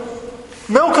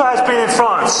Milka has been in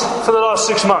France for the last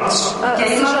 6 months.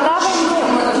 Съжалявам,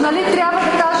 но трябва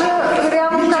да кажа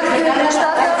реално как стоят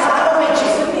нещата.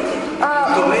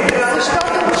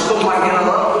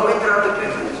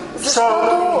 Защото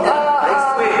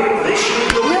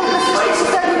Милка всички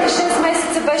последните 6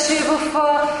 месеца беше в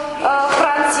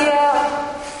Франция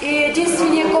и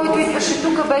единственият, който идваше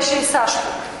тук, беше Сашко.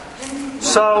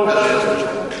 So,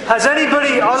 has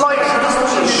anybody?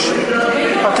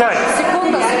 Okay.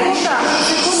 Секунда.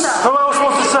 Who else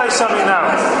wants to say something now?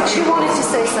 She wanted to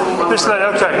say something. This lady,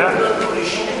 okay, yeah.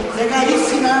 Сега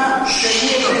истина,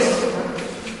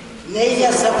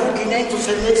 нейния съпруг и нейното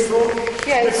семейство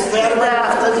повярват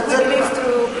в тази църква.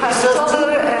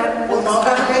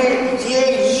 Помогахме,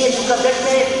 ние тук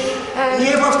бехме,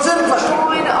 ние в църквата.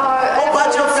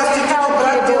 Обаче от същите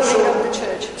брат дошъл,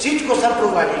 всичко са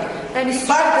провалили.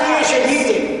 Пак ние ще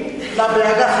видим на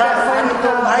бляга хранването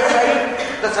най-рай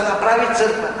да се направи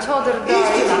църквата.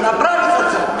 Истина, направи за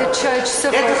църква.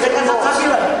 Ето сега са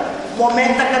събирани.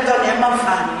 Момента като няма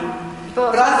Фани.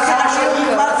 Брат Сашо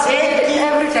има всеки.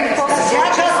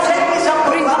 Всяка всеки са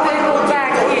провалени.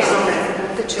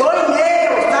 Той не е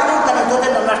останал да не дойде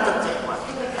на нашата църква.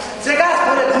 Сега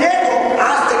според него,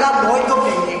 аз сега моето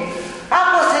мнение.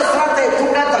 Ако сестрата е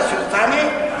тук да се остане,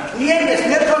 ние не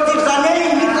сме против за нея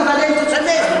и нито за нейното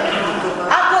семейство.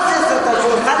 Ако сестрата ще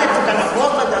остане тук на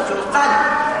поста, да се остане.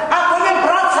 Ако не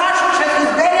брат Сашо ще се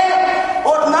избере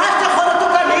от нашите хора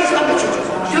тук, не искаме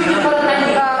чужди хора.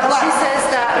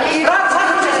 Брат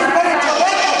Сашо ще се избере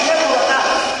човек от неговата.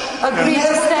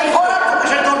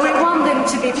 We want them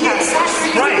to be pastors.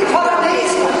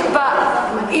 But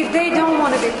if they don't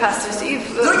want to be pastors, if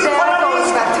they are going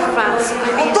back to France,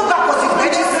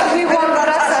 we want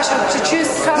Brad Sasha to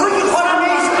choose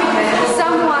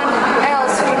someone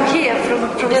else from here, from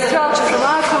Strelcha, from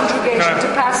our congregation, to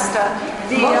pastor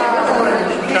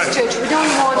this church. We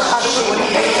don't want other people.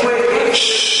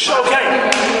 Okay.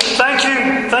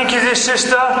 Thank you, this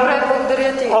sister.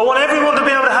 I want everyone to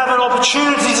be able to have an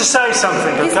opportunity to say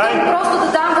something, okay? Искам просто да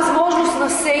дам възможност на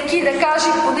всеки да каже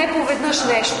поне поведнъж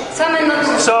нещо.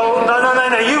 So, no,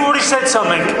 you already said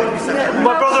something.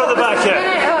 My brother at the back here.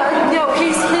 No,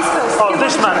 he's first. Oh,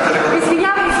 this man.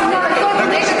 Извинявай, той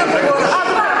нека да говори.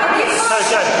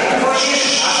 Okay.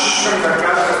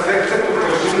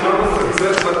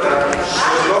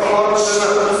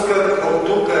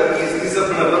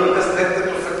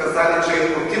 Че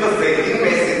отива за 1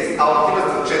 месец, а отива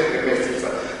за 4 месеца.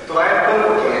 Това е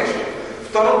първото нещо.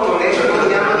 Второто нещо, да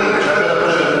няма да кажа.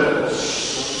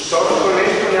 Второто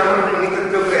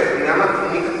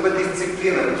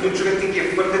ключовете ги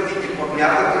въртат и ги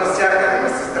подмятат навсякъде, на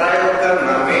сестрайната,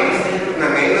 на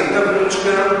нейната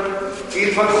внучка.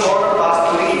 Идват хора,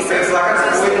 пастори и се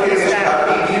слагат своите неща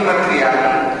и материали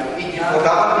и ги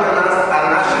подават на нас, а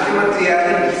нашите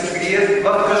материали ги скрият в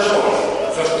кашон.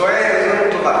 Защо е редно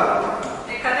това?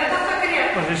 Къде да се крият?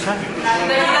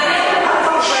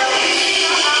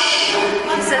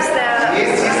 Ние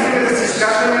си искаме да си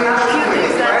изкажем нашето мнение.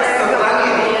 Това е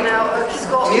събрание.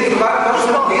 Ние това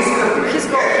точно не искаме.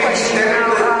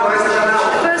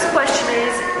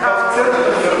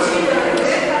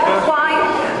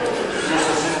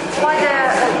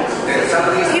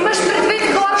 Имаш предвид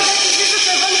хората, които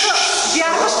са вънка,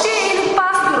 вярващи или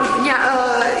пастор?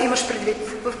 Имаш предвид.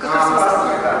 В какъв смисъл?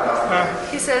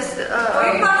 He says,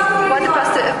 why the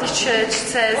pastor of this church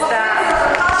says that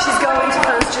she's going to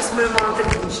first just move on.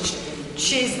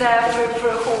 She's there for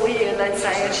a whole year, let's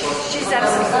say. She's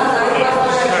absent for a whole year.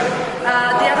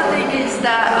 The other thing is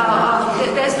that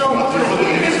there's no order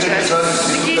in the church.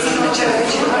 The keys of the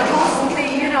church are constantly,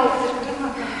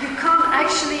 you can't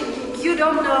actually, you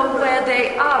don't know where they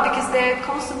are because they're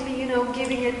constantly,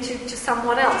 giving it to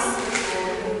someone else.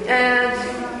 And,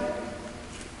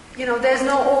 there's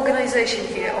no organization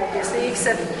here, obviously,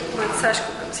 except when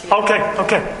Sashko comes here.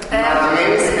 Okay.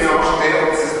 Намерили сме още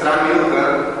от сестра Милка,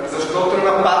 защото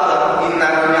напада и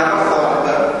наранява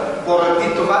хората, поради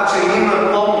това, че има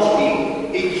помощи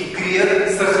и ги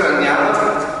крият, съхраняват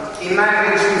и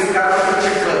най-вече изказват, че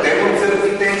крадем от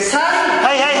църквите.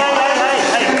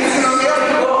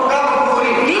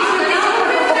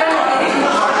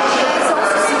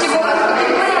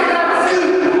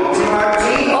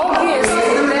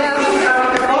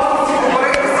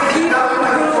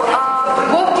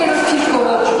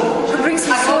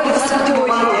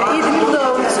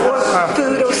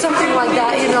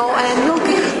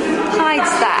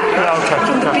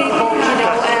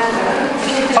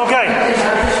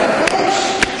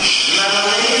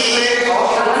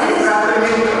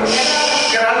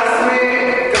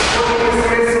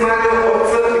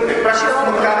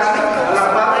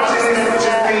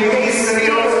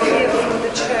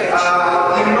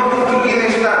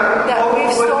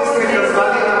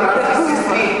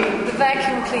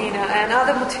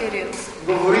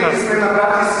 Говорили сме на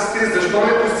брати и сестри, защо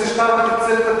не посещавате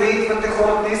църква да идвате,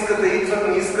 хората искат да идват,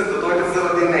 не искат да дойдат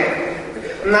заради нея.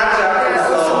 Значи, ако е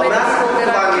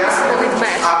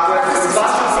с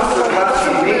вас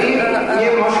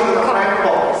ние можем да направим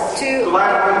помощ. Това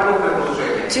е моето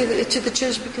предложение. To the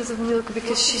church because of Milka,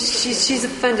 because she's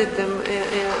offended them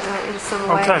in some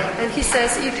way. Okay. And he says,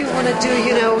 if you want to do,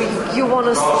 you want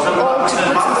us all to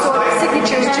put some sort of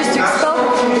signatures just to expel them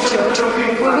from the church, we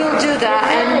will do that.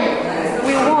 And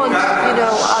we want,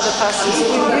 other pastors.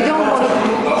 We don't want to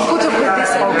put up with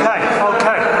this anymore.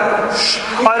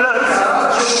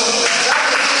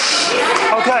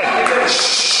 Okay.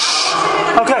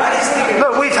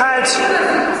 Look, we've had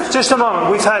just a moment.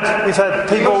 We've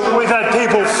had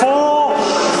people for.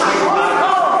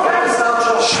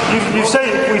 You've said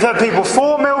we've had people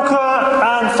for Milka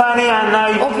and Fanny, and now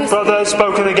brother has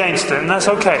spoken against it, and that's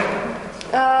okay.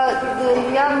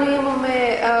 Явно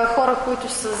имаме хора, които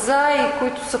са за и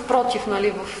които са против,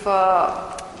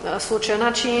 в случая.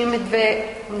 Значи имаме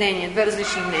две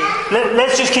различни мнения.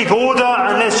 Let's just keep order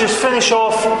and let's just finish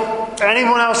off.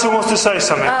 Anyone else who wants to say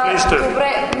something, please do.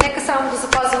 Добре, нека само да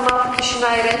запазим малко тишина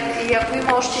и ред и ако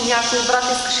има още някой брат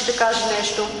искаше да каже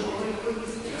нещо,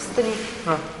 стани.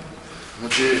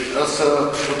 Значи аз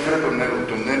подкрепям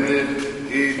неговото мнение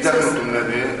и тяхното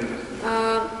мнение.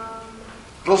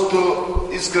 Просто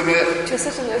искаме в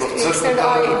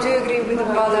църквата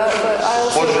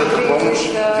Божията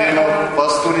помощ, да има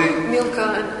пастори,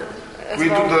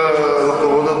 които да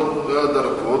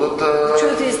ръководят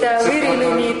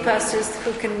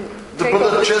да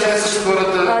бъдат честни с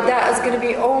хората,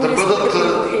 да бъдат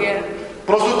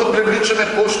просто да привличаме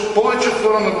повече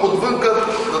хора отвънка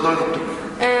да дойдат тук.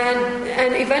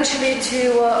 And eventually to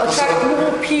attract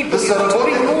more people, to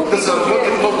bring more people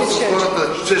here in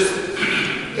the church.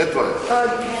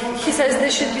 He says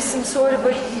there should be some sort of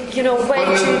a, way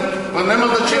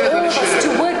to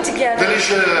work together,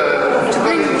 to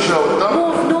bring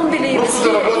more non-believers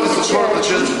here in the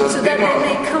church, so that they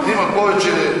may come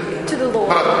to the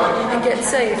Lord and get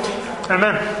saved.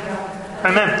 Amen.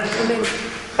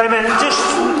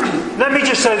 Let me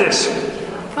just say this.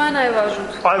 Това е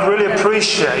най-важното. I really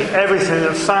appreciate everything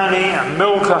that Fanny and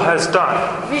Milka has done.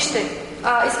 Вижте,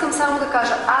 искам само да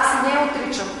кажа, аз не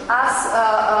отричам. Аз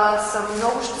съм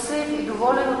много щастлив и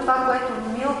доволен от това, което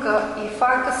Милка и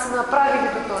Фанка са направили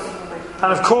до този момент.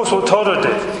 And of course what Тодор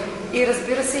did. И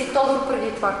разбира се и Тодор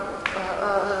преди това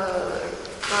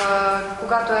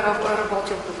когато е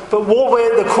работил тук. But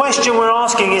the question we're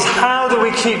asking is how do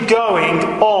we keep going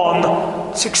on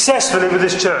successfully with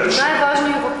this church?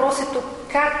 Най-важният въпрос е тук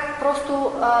как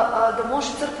просто да може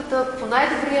църквата по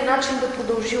най-добрия начин да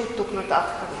продължи от тук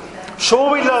нататък. Sure,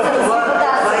 we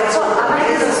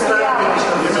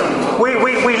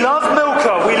love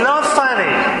Milka, we love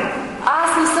Fanny. Аз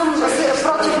не съм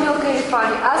против Милка или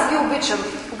Фани. Аз ги обичам.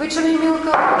 Обичам и Милка,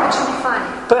 обичам и Фани.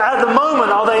 But at the moment,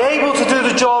 are they able to do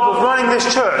the job of running this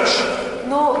church?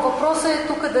 Но въпросът е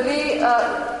тук дали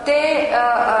те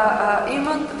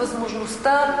имат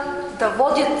възможността да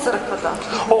водят църквата.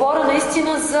 Говоря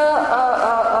наистина за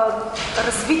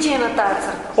развитие на тая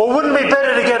църква. Or wouldn't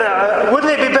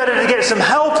it be better to get some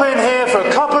help in here for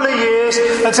a couple of years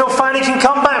until Fanny can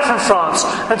come back from France,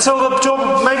 until the job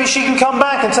maybe she can come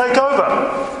back and take over?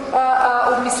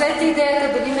 Обмислете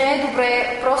идеята дали не е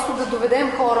добре просто да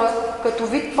доведем хора като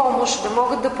вид помощ, да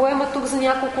могат да поемат тук за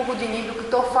няколко години,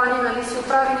 докато Фани си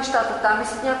оправи нещата там и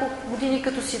след няколко години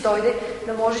като си дойде,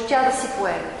 да може тя да си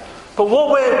поеме. But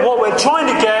what we're trying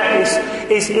to get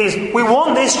is we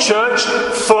want this church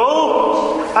full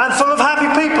and full of happy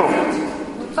people.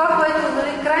 Но това, което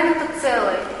крайната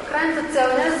цел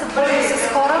не е да запълни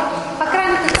с хора, а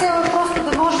крайната цел е просто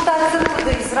да може тази църква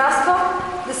да израства,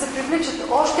 да се привличат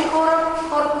още хора,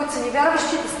 които са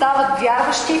невярващи, да стават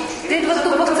вярващи, да идват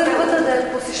тук в църквата, да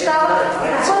я посещават,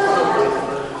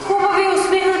 хубави,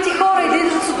 усмихнати хора и да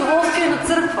идват с удоволствие на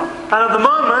църква. And at the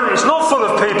moment it's not full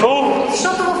of people.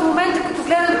 Защото в момента, като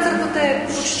гледам, църквата е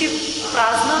почти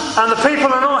празна. And the people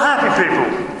are not happy people.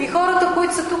 И хората,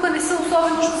 които са тук, не са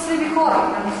особено щастливи хора.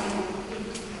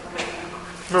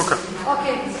 Милка.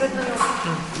 Окей, след на Милка.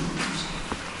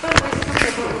 Първо искам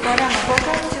да благодаря на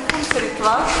Бога, че съм сред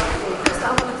вас.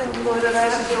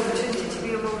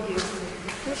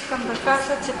 Искам да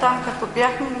кажа, че там като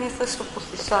бяхме, ние също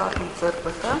посещавахме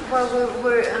църквата.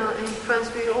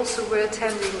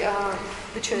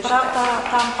 Брата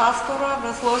там пастора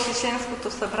възложи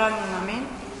женското събрание на мен.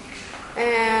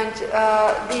 And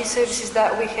these services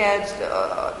that we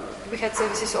had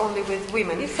services only with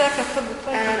women.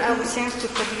 And I was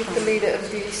the leader of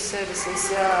these services.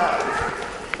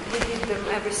 We did them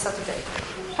every Saturday.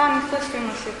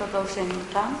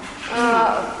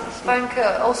 Bank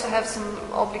also have some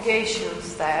obligations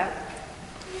there.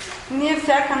 Ние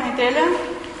всяка неделя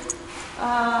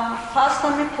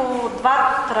фащаме по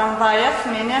 2 трамвая,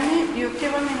 сменяме и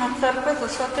отиваме на църква,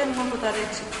 защото е много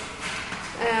далече.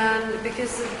 And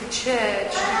because of the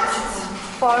church, it's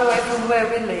far away from where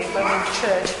we live, I mean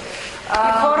church,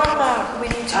 we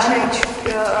need to change,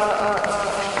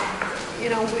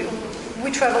 we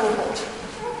travel a lot.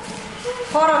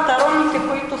 Хората, ромите,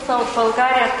 които са от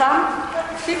България там,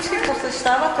 всички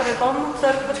посещават редовно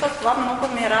църквата. Това много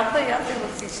ме радва и аз се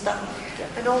възхищавам.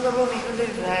 And all the Roma who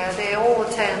live there, they all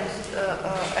attend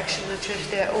actually the church.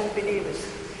 They are all believers.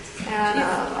 And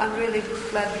I'm really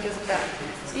glad because of that.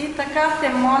 И така се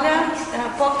моля,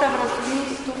 Бог да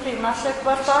развие тук и нашия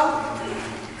квартал,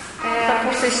 да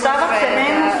посещават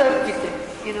семейно църквите.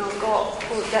 God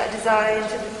put that desire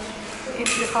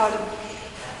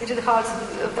into the hearts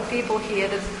of the people here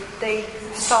that they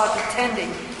start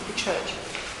attending the church.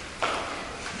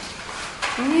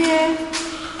 Ние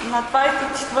на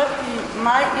 24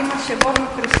 май имаше водно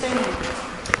кръщение.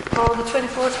 On the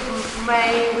 24th of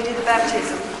May we did the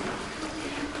baptism.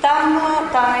 Там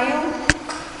Танаил,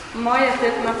 моят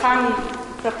дед на Фани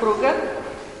съпругът,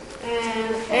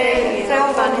 е взел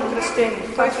водно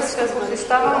кръщение. Той се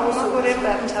посещава много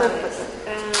ревно църквата.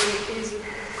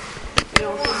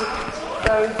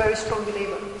 Very strong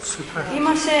believer.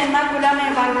 Имаше една голяма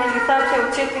евангелизация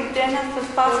от 4 дена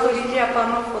с пастор Илия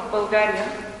Панов от България.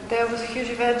 There was a huge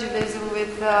evangelism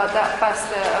with that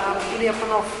pastor Ilya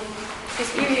Panov.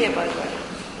 He's Ilya, by the way.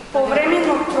 По време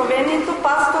на откровението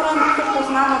пастора не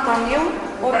позна на Данил,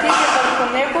 отиде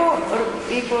върху него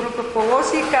и го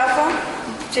ръкоположи и каза,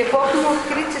 че Бог му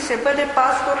откри, че ще бъде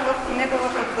пастор в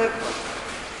неговата църква.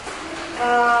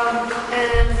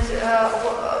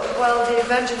 While the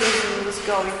evangelism was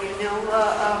going,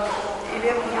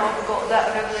 Ilya Panov got that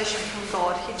revelation from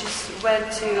God. He just went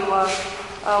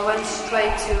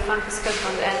straight to Francis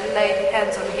husband and laid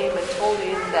hands on him and told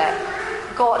him that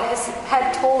God had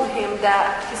told him that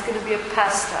he's going to be a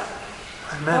pastor.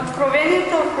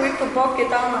 Откровението, които Бог е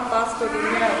дал на пастор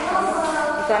Илия,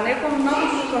 за него много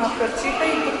се насърчиха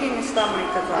и други неща му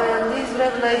каза. And these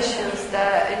revelations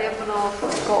that Ilya Panov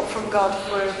got from God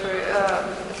for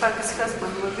Francis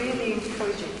husband were really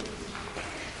encouraging.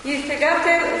 И сега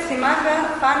те взимаха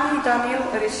Фани и Данил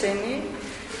решение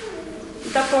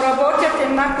да поработят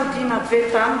една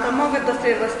година-две там, да могат да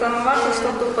се възстановят,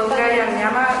 защото в България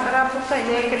няма работа и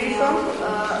не криза.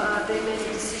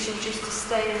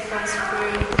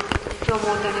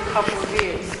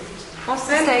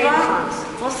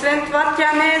 Освен това,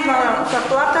 тя не е на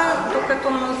заплата, докато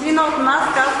мнозина от нас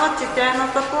казват, че тя е на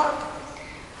заплата.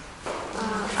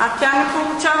 А тя не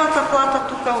получава заплата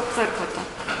тук от църквата.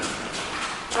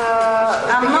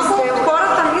 А много от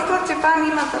хората мислят, че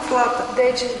там има заплата.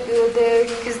 They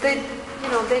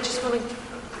just want to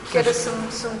get us some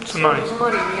money,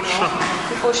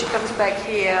 before she comes back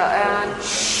here.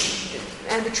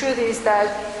 And the truth is that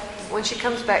when she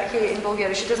comes back here in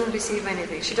Bulgaria, she doesn't receive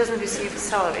anything. She doesn't receive a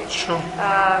salary. Sure.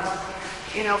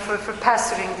 For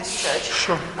pastoring this church.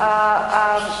 Sure.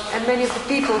 And many of the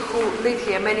people who live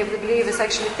here, many of the believers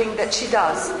actually think that she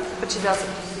does, but she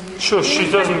doesn't. Sure, she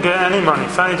doesn't get any money.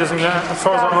 Fanny doesn't get, as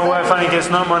far as I'm aware, Fanny gets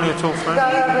no money at all.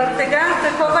 Сега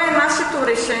такова е нашето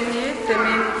решение,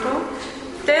 семейното.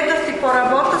 Те да си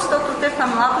поработят, защото те са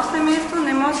младо семейство,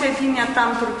 не може единия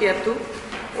там, другия тук.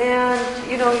 And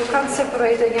you can't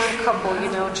separate a young couple,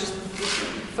 just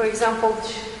for example,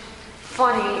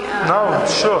 Fanny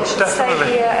should stay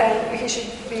here and he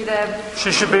should be there.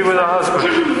 She should be with her husband.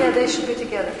 Yeah, they should be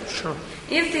together. Sure.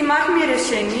 И взимахме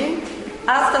решение,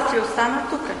 аз да си остана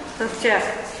тук с тях.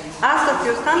 Аз да си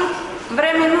остана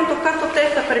временно, докато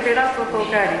те се прибират в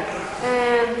България.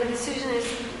 And the decision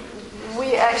we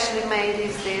actually made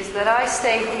is this, that I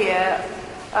stay here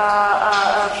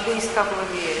for these couple of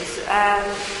years, and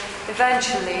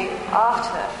eventually,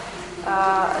 after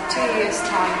 2 years'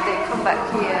 time, they come back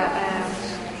here and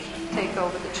take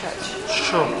over the church.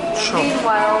 Sure.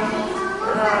 Meanwhile,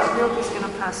 Milk is going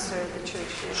to pastor the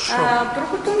church here.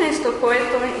 Другото нещо,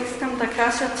 което искам да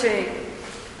кажа, че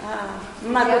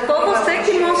наготово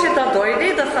всеки може да дойде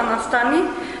и да се настани.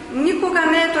 Никога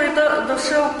не е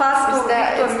дошъл пастор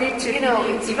Виктор Вичев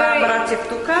и два братя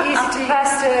тук. Easy to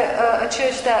pastor a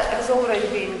church that has already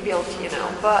been built,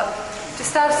 but to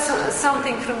start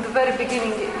something from the very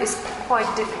beginning is quite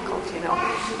difficult,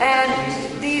 And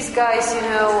these guys,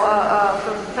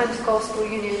 from the Pentecostal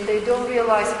Union, they don't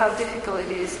realize how difficult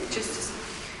it is just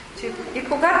to. И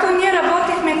когато ние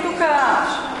работихме тук,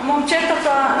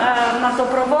 момчетата на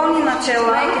доброволни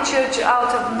начала, make a church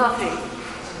out of nothing,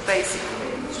 basically.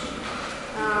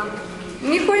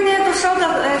 Никой не е дошъл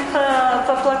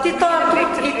да плати това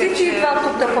труд и ти си идва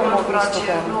тук да помогнеш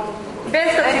тогава.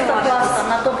 Без да ти заплаща,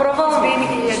 на доброволно.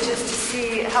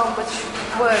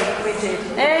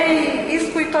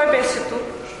 Иско и той беше тук.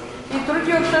 И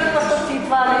други от църквата си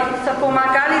идвали, са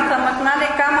помагали, са махнали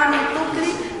камъни и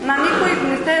тукли, на никой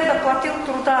не се е заплатил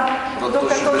труда.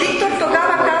 Докато Виктор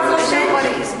тогава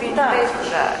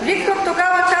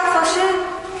казваше,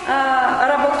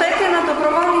 работете на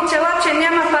доброволни чела, че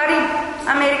няма пари.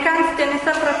 Американците не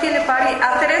са пратили пари,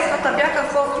 а средствата бяха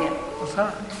в София.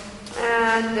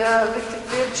 And Victor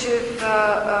Virchev,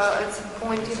 at some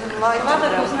point in life,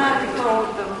 told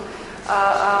them,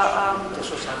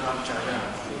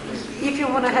 if you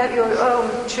want to have your own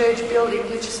church building,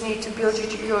 you just need to build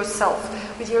it yourself,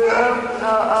 with your own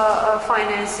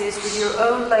finances, with your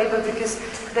own labor, because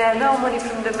there are no money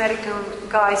from the American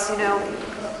guys,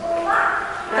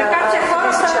 Така че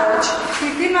хората си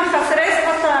взимаха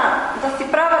средствата да си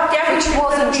правят тяхните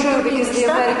църкви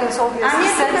неща, а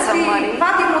ние тук си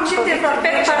вадим очите за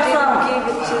 5 парцала.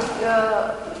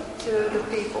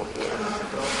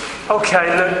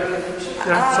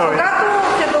 Когато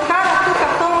се докара тук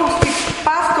помощи,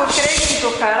 пастор Крейси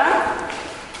докара,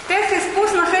 те се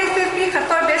спуснаха и се сбиха.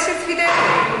 Той беше свидетел.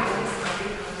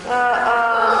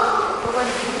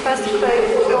 Pastor Craig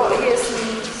got here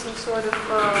some sort of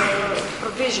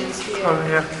provisions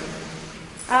here.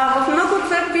 В много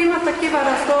църкви има такива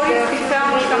разтори,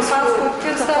 специално към пасторите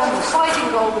за помощ.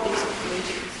 Fighting over these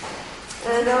provisions.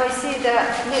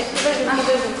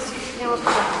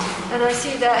 And I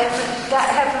see that that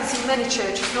happens in many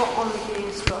churches, not only here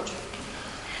in Strelcha.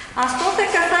 А що се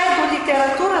касае до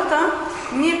литературата,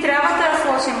 ние трябва да я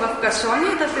сложим в кашони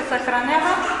и да се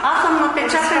съхранява. Аз съм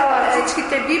напечатала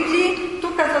всичките Библии,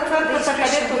 тук за църквата,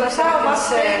 където държава,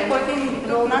 обаче по един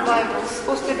друг начин.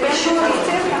 Постепенно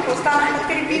изчезнах, останаха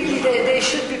 3 Библии. They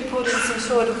should be put in some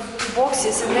sort of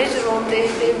boxes, and later on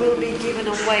they will be given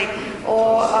away,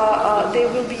 or they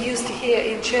will be used here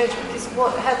in church, because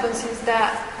what happens is that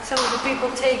some of the people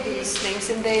take these things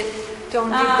and they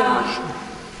don't give them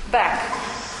back.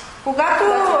 Когато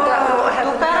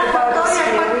докараха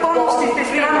втория път помощи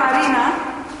сестра Марина,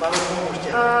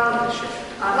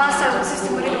 last time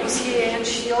Sister Marina was here and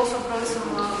she also brought some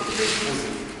provisions.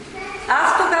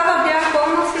 Аз тогава бях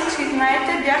болна, всички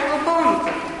знаете, бях в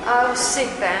болница. I was sick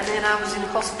then and I was in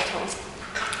hospital.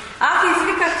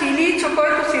 Иличо,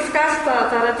 който се изказва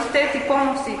заради тези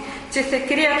помощи, че се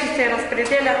крият и се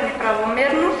разпределят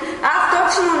неправомерно, аз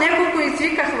точно него го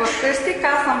извиках в къщи,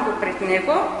 казвам го пред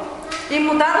него и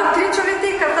му дадох ключовете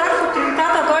и казах сутринта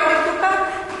да дойде тук,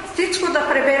 всичко да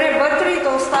пребере вътре и да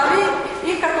остави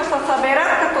и като се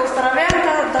съберат, като оздравеем,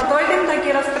 да дойдем да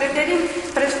ги разпределим.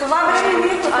 През това време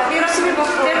ние се събирахме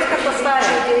в детската стая.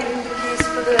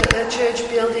 For the church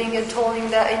building and told him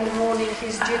that in the morning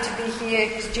he's due to be here,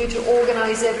 he's due to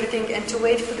organize everything and to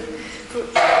wait for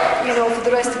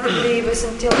the rest of the believers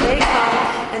until they come,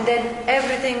 and then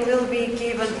everything will be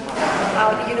given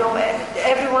out,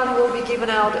 everyone will be given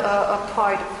out a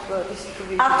part of this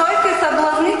provision. А той се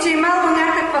съблазни, че имало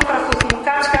някаква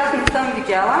прахосмокачка, аз не съм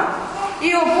видяла,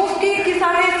 и обувки и ги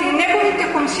завеси.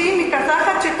 Неговите комшии ми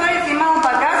казаха, че той е взимал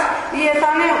багаж и е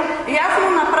занел. И аз му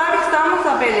направих само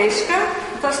забележка,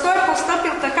 защо е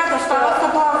постъпил така да става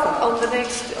съблазън.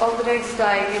 On the next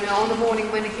day, on the morning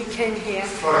when he came here.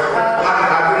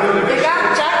 Сега,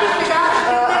 чакай сега,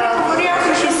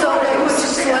 he saw there was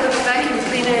just one of the vacuum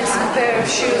cleaner and some pair of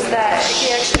shoes that he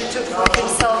actually took for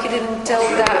himself. He didn't tell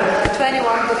that to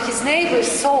anyone, but his neighbors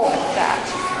saw that.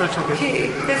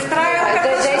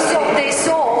 They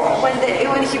saw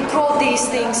when he brought these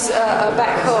things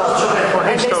back home,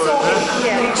 and they saw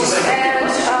him.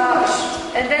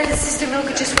 And then Sister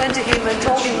Milka just went to him and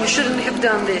told him, you shouldn't have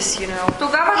done this,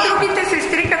 Тогава другите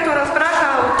сестри, като разбраха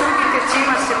от другите, че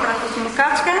имаше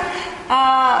прахосмокачка,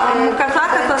 му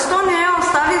казаха, защо не я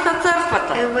остави за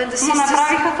църквата. Му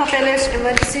направиха забележка. And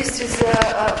when the sisters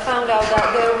found out that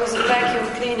there was a vacuum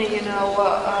cleaner,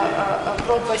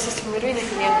 brought by Sister Marina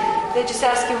here, they just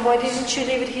asked him, why didn't you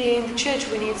leave it here in the church?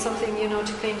 We need something,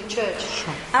 to clean the church.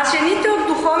 А жените от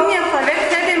Духовния съвет,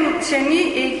 7 жени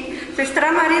и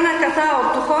сестра Марина каза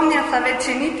от Духовния съвет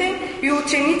жените и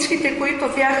ученичките, които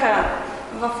бяха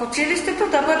в училището,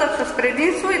 да бъдат с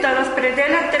предимство и да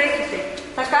разпределят дрехите.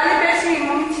 Така ли беше и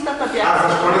момичетата бяха?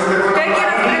 Те ги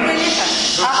разпределиха.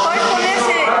 А той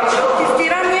понесе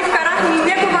сестира, ние вкарахме и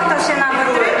неговата жена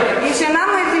вътре и жена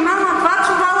му е взимала 2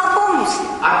 чувала помощ.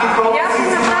 И аз си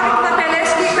направих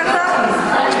забележки и казах,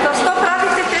 защо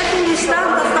правите тези неща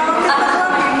да ставате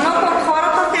заплати? Много от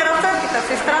хората се разсърдиха.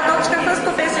 Сестра Дочка също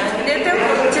беше свидетел,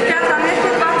 че тя занесе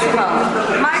 2 чувала.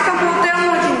 Майка му отделно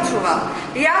 1 чувал.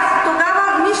 И аз тогава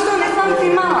нищо не съм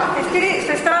взимала.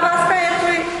 Сестра Васка, ето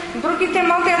и другите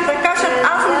могат да кажат,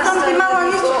 аз не съм взимала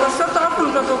нищо, защото аз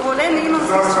съм задоволена и имам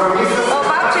всичко.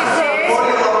 Обаче те,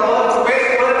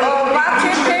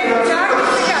 чакай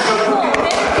сега,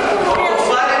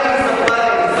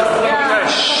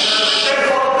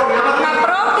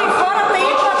 напротив, хората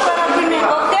идват заради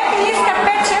него. Те не искат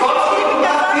 5-6 сестри,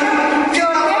 казаха, че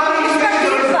от теб не искат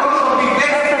да идват.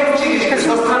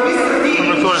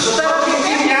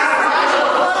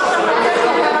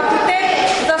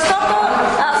 Защото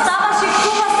ставаш и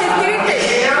чува сестрите.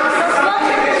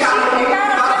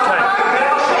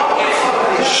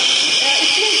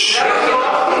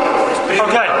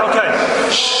 Okay.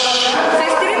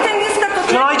 Сестрите не искат от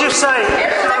Can I just say,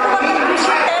 ето неговата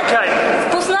пишете.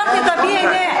 Пуснати да бие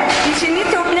нея. И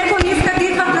жените от него не искат да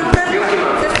идват на църква.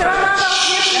 Сестра Нада от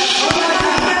него не искат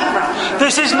да идват на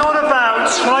църква. this is not about,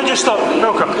 can I just stop,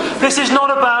 Milka? This is not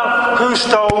about who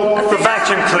stole the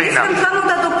vacuum cleaner. Искам само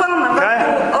да допълна.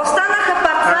 Останаха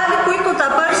парцали, които да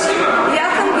бърши. И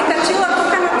аз съм ги качила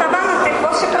тук на тавана. Какво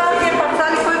ще правят тия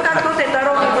парцали, кой както те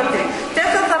дарови вътре? Те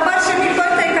са забършени, кой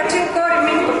те е качил горе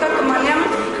мен, когато маняма.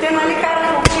 Те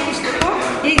караха училището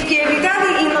и ги е видяли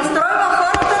и настройва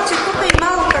хората, че тук е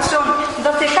имало кашон.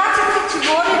 Да се качат и че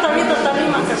говори да видят дали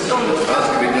има кашон.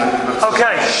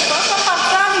 Okay. Това са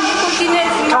парцали, никой ги не е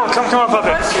взимал. Come up a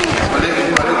bit.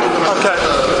 Okay.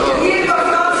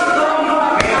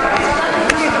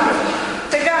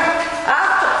 Сега, аз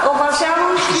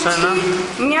уважавам всички,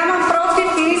 нямам против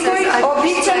никой,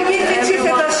 обичам ги, всички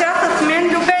се държат с мен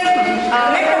любезно.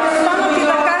 Нека да станат и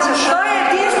да кажат, той е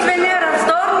единственият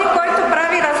раздорник, който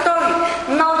прави раздори.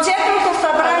 На отчетното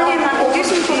събрание, на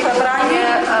годишното събрание,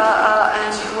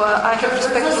 I have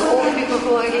respect for all the people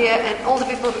who are here, and all the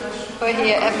people who are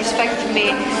here have respect for me.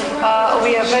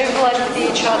 We are very polite with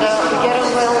each other. We get on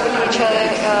well with each other.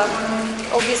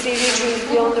 Obviously, Richard is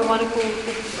the only one who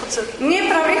puts a... Ние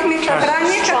правихме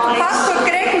събрание, като пастор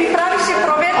Грег ми правише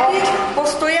проверки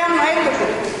постоянно, ето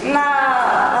на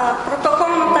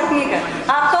протоколната книга.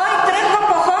 А той тръгва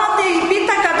по хората и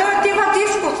пита къде отива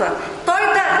дискуса. Той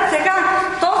сега,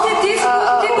 този дискус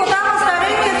ти го дава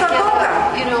старение за Бога.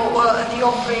 The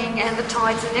offering and the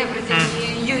tithes and everything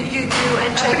you do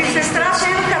and check. При сестра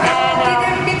Шенка да отиде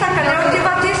и пита къде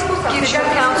отива дискуса. Gives you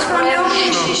accounts for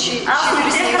everything she Аз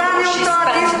не се храня от този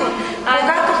дискус.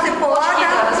 Когато се полага,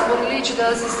 he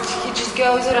does is he just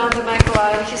goes around the Michael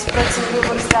and he spreads some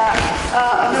rumors that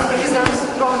he's done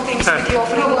wrong things with the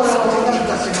offering also.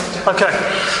 Okay.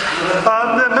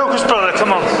 Milka's brother,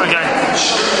 come on again.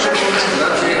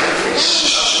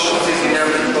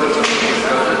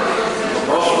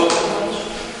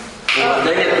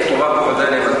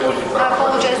 I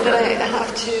apologize that I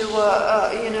have to,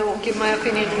 give my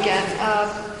opinion again.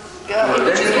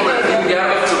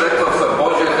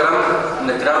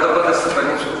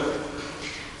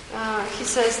 He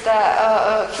says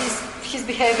that his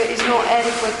behavior is not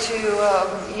adequate to,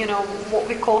 what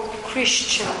we call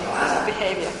Christian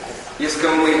behavior.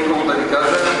 Искам и друго да ви кажа,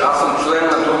 аз съм член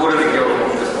на друго религиозно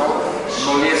общество,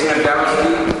 но ние сме вярващи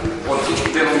от всички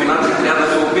деноминации, трябва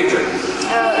да се обичат.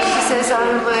 He says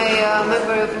I'm a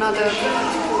member of another,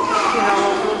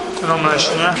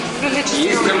 denomination, yeah? religious И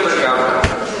искам да кажа,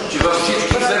 че във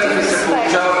всички църкви се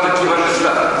получават такива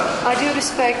неща. I do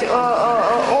respect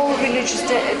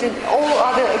all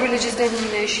other religious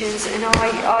denominations, and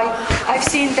I've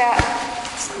seen that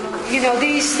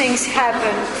these things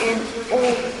happen in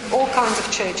all kinds of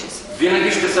churches.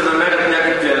 Винаги ще се намерят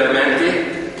някакви елементи,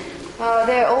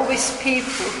 there are always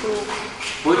people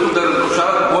които да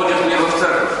разрушават Божият мир в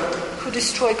църква. Who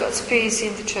destroy God's peace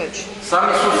in the church. Сам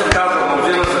Исус се казва,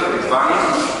 мнозина са призвани,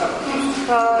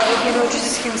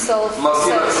 Jesus himself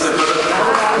малцина ще бъдат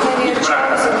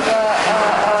избрани.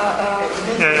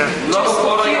 Много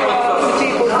хора имат в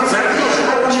църкви.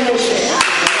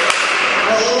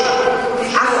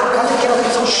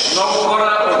 Много хора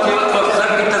отиват в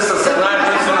църквите с една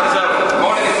единствена цел.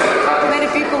 Моля ли се? Many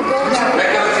people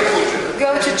go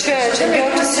to church and go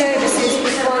to services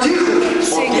with one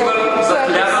single purpose.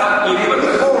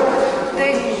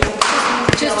 They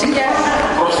just to get.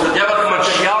 Проследяват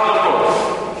материалното,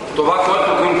 това, което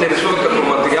го интересува като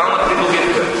материална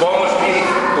придобивка, помощи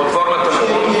под формата на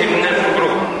помощ или нещо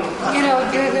друго.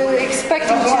 They're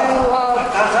expecting to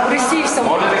receive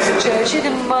something from the church,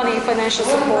 either money, financial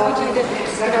support, either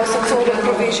some sort of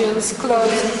provisions,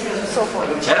 clothes, and so forth.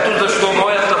 Ето защо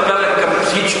моят апел е към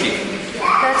всички.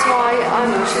 That's why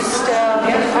I'm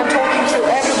talking to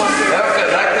everyone.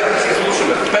 Дайте да си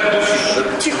слушаме. 5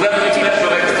 души. Гледаме 5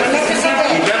 човека.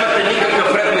 И нямате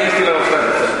никакъв ред наистина в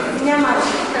следната.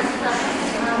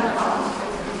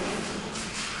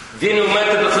 Вие не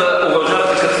умеете да се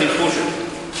уважавате, като се изслушате.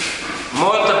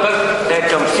 Моят апел е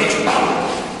към всички.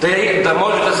 Да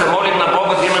може да се молим на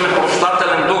Бога, да имаме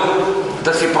прощателен дух,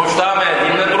 да си прощаваме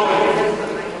един на друг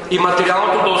и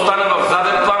материалното да остане в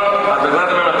заден план, а да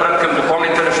гледаме напред към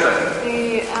духовните неща.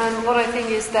 And what I think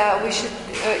is that we should,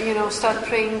 start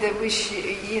praying that we should,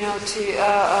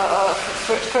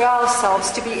 for ourselves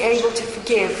to be able to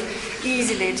forgive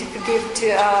easily, to forgive to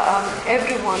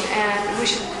everyone, and we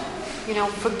should,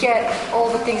 forget all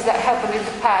the things that happened in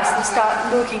the past and start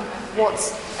looking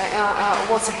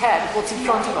what's ahead, what's in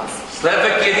front of us.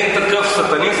 Следвайки един такъв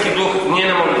сатанински дух,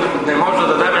 ние не можем да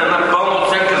дадем една пълна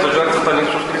оценка за жертвата на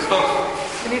Исус Христос.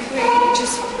 And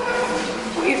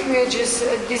if we are just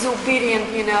disobedient,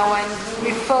 and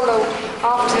we follow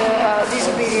after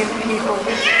disobedient people,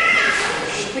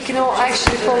 we can all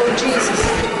actually follow Jesus.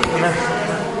 Amen.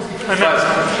 Amen.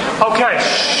 Okay.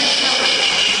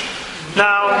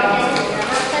 Now,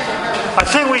 I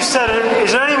think we said it.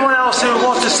 Is there anyone else who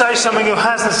wants to say something who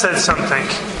hasn't said something?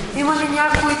 Има ли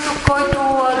някой тук, който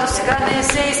до сега не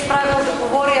се е изправил да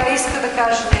говори, а иска да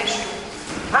каже нещо?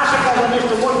 Аз ще кажа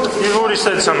нещо, може да си... You've already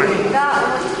said something. Да,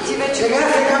 ти вече...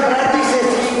 Сега, брати и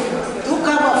сестри, тук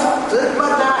в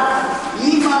църквата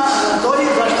има анатолий,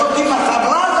 защото има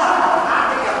съблаза.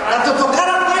 Като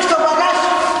докарат нещо багаж,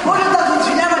 може да се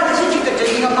извинявате всичките, че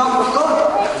има малко скоро.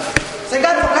 Сега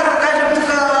докарат, кажем, тук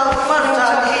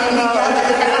първата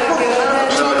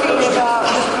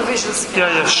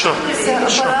Yeah, sure.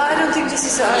 But I don't think this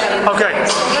is... Okay.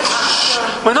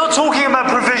 We're not talking about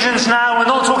provisions now.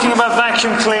 We're not talking about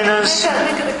vacuum cleaners.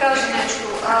 Нека да кажа нещо.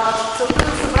 Целта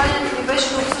на събранието ни беше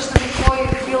да обсъждаме кой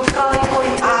бил крал и кой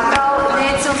крал. Не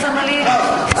е целта,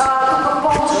 тук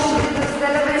помощ, да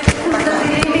разделяме, да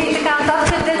делим и така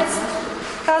нататък.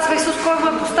 Казва Исус, кой му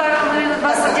е поставил на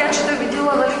два съдячи да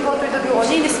видила на каквото и да било.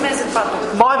 Ние не сме за това.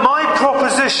 My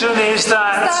proposition is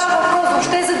that... Става въпрос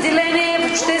въобще за деление,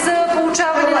 въобще за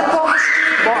получаване на помощ.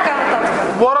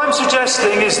 What I'm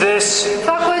suggesting is this.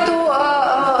 Това, което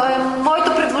е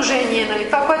моето предложение,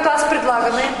 това, което аз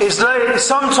предлагаме,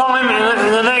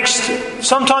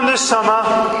 sometime this summer,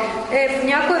 в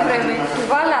някое време,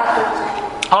 това лято,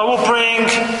 I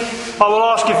will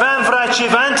ask Ivan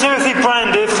Vrachev and Timothy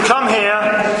Brandiv to come here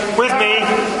with me.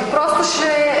 Просто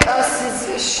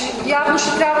явно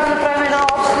ще трябва да направим една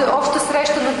обща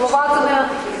среща на главата на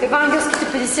евангелските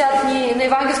на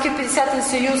Евангелския 50-тен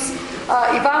съюз,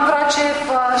 Иван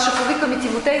Врачев, ще повикам и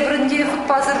Тимотей Връндиев от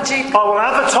Пазарджик. I will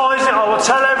advertise it, I will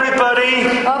tell everybody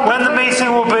when the meeting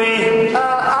will be.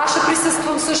 Аз ще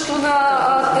присъствам също на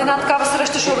една такава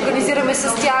среща, ще организираме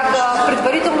с тях.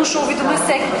 Предварително ще уведомя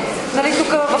всеки. Нали,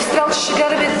 тук в Стрелча ще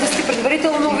гледаме да сте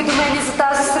предварително уведомени за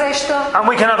тази среща. And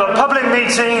we can have a public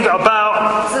meeting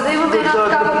about за да имаме една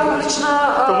такава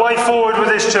публична the way forward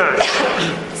with this church.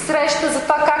 Среща за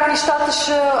това как нещата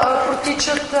ще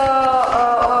протичат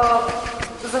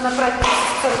за напред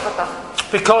с църквата.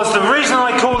 Because the reason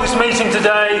I call this meeting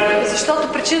today,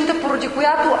 защото причината, поради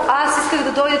която аз исках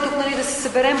да дойда тук, нали, да се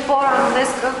съберем по-рано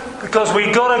днеска, because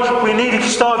we need to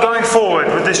start going forward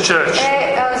with this church.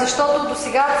 Защото до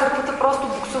сега църквата просто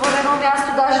буксува на едно място,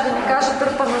 даже да не кажа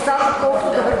дърпа назад,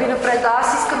 колкото да върви напред. Аз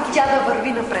искам тя да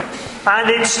върви напред. And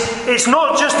it's not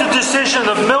just a decision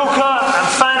of Milka and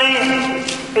Fanny,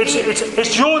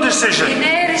 it's your decision. И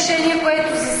не е решение, което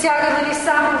засяга, нали,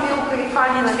 само Милка и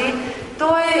Фани, нали.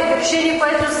 То е решение,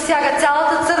 което засяга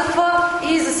цялата църква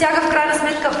и засяга в крайна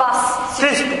сметка вас.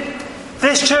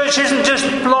 This church isn't just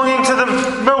belonging to the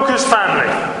Milka's family.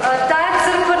 Тая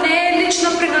църква не е лична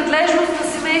принадлежност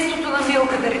на семейството на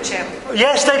Милка, да речем.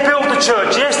 Yes, they built the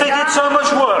church. Yes, they did so much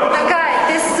work. Така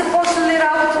е. Те са започнали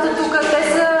работата тук. Те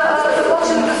са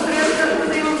започнали да строят църквата,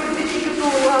 да има предвид като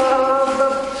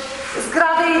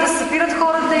сграда и да събират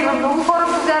хората, да има много хора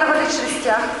повярвали чрез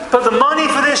тях. But the money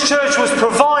for this church was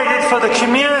provided for the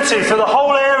community, for the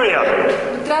whole area.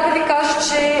 Трябва да ви кажа,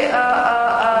 че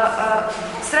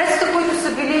средствата, които са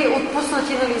били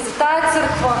отпуснати, нали, за тая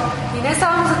църква и не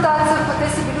само за тая църква, те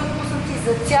са били отпуснати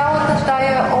за цялата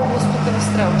тая област тук на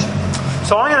Стрелча.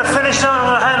 So I'm going to finish now. I'm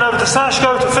going to hand over to Sashko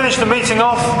to finish the meeting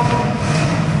off.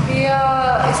 И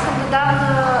искам да дам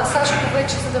на Сашко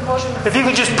вече, за да можем... If you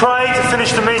could just pray to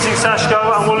finish the meeting, Sashko,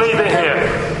 and we'll leave it here.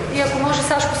 И ако може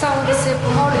Сашко само да се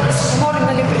помоли,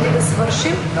 нали, преди да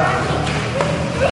свършим.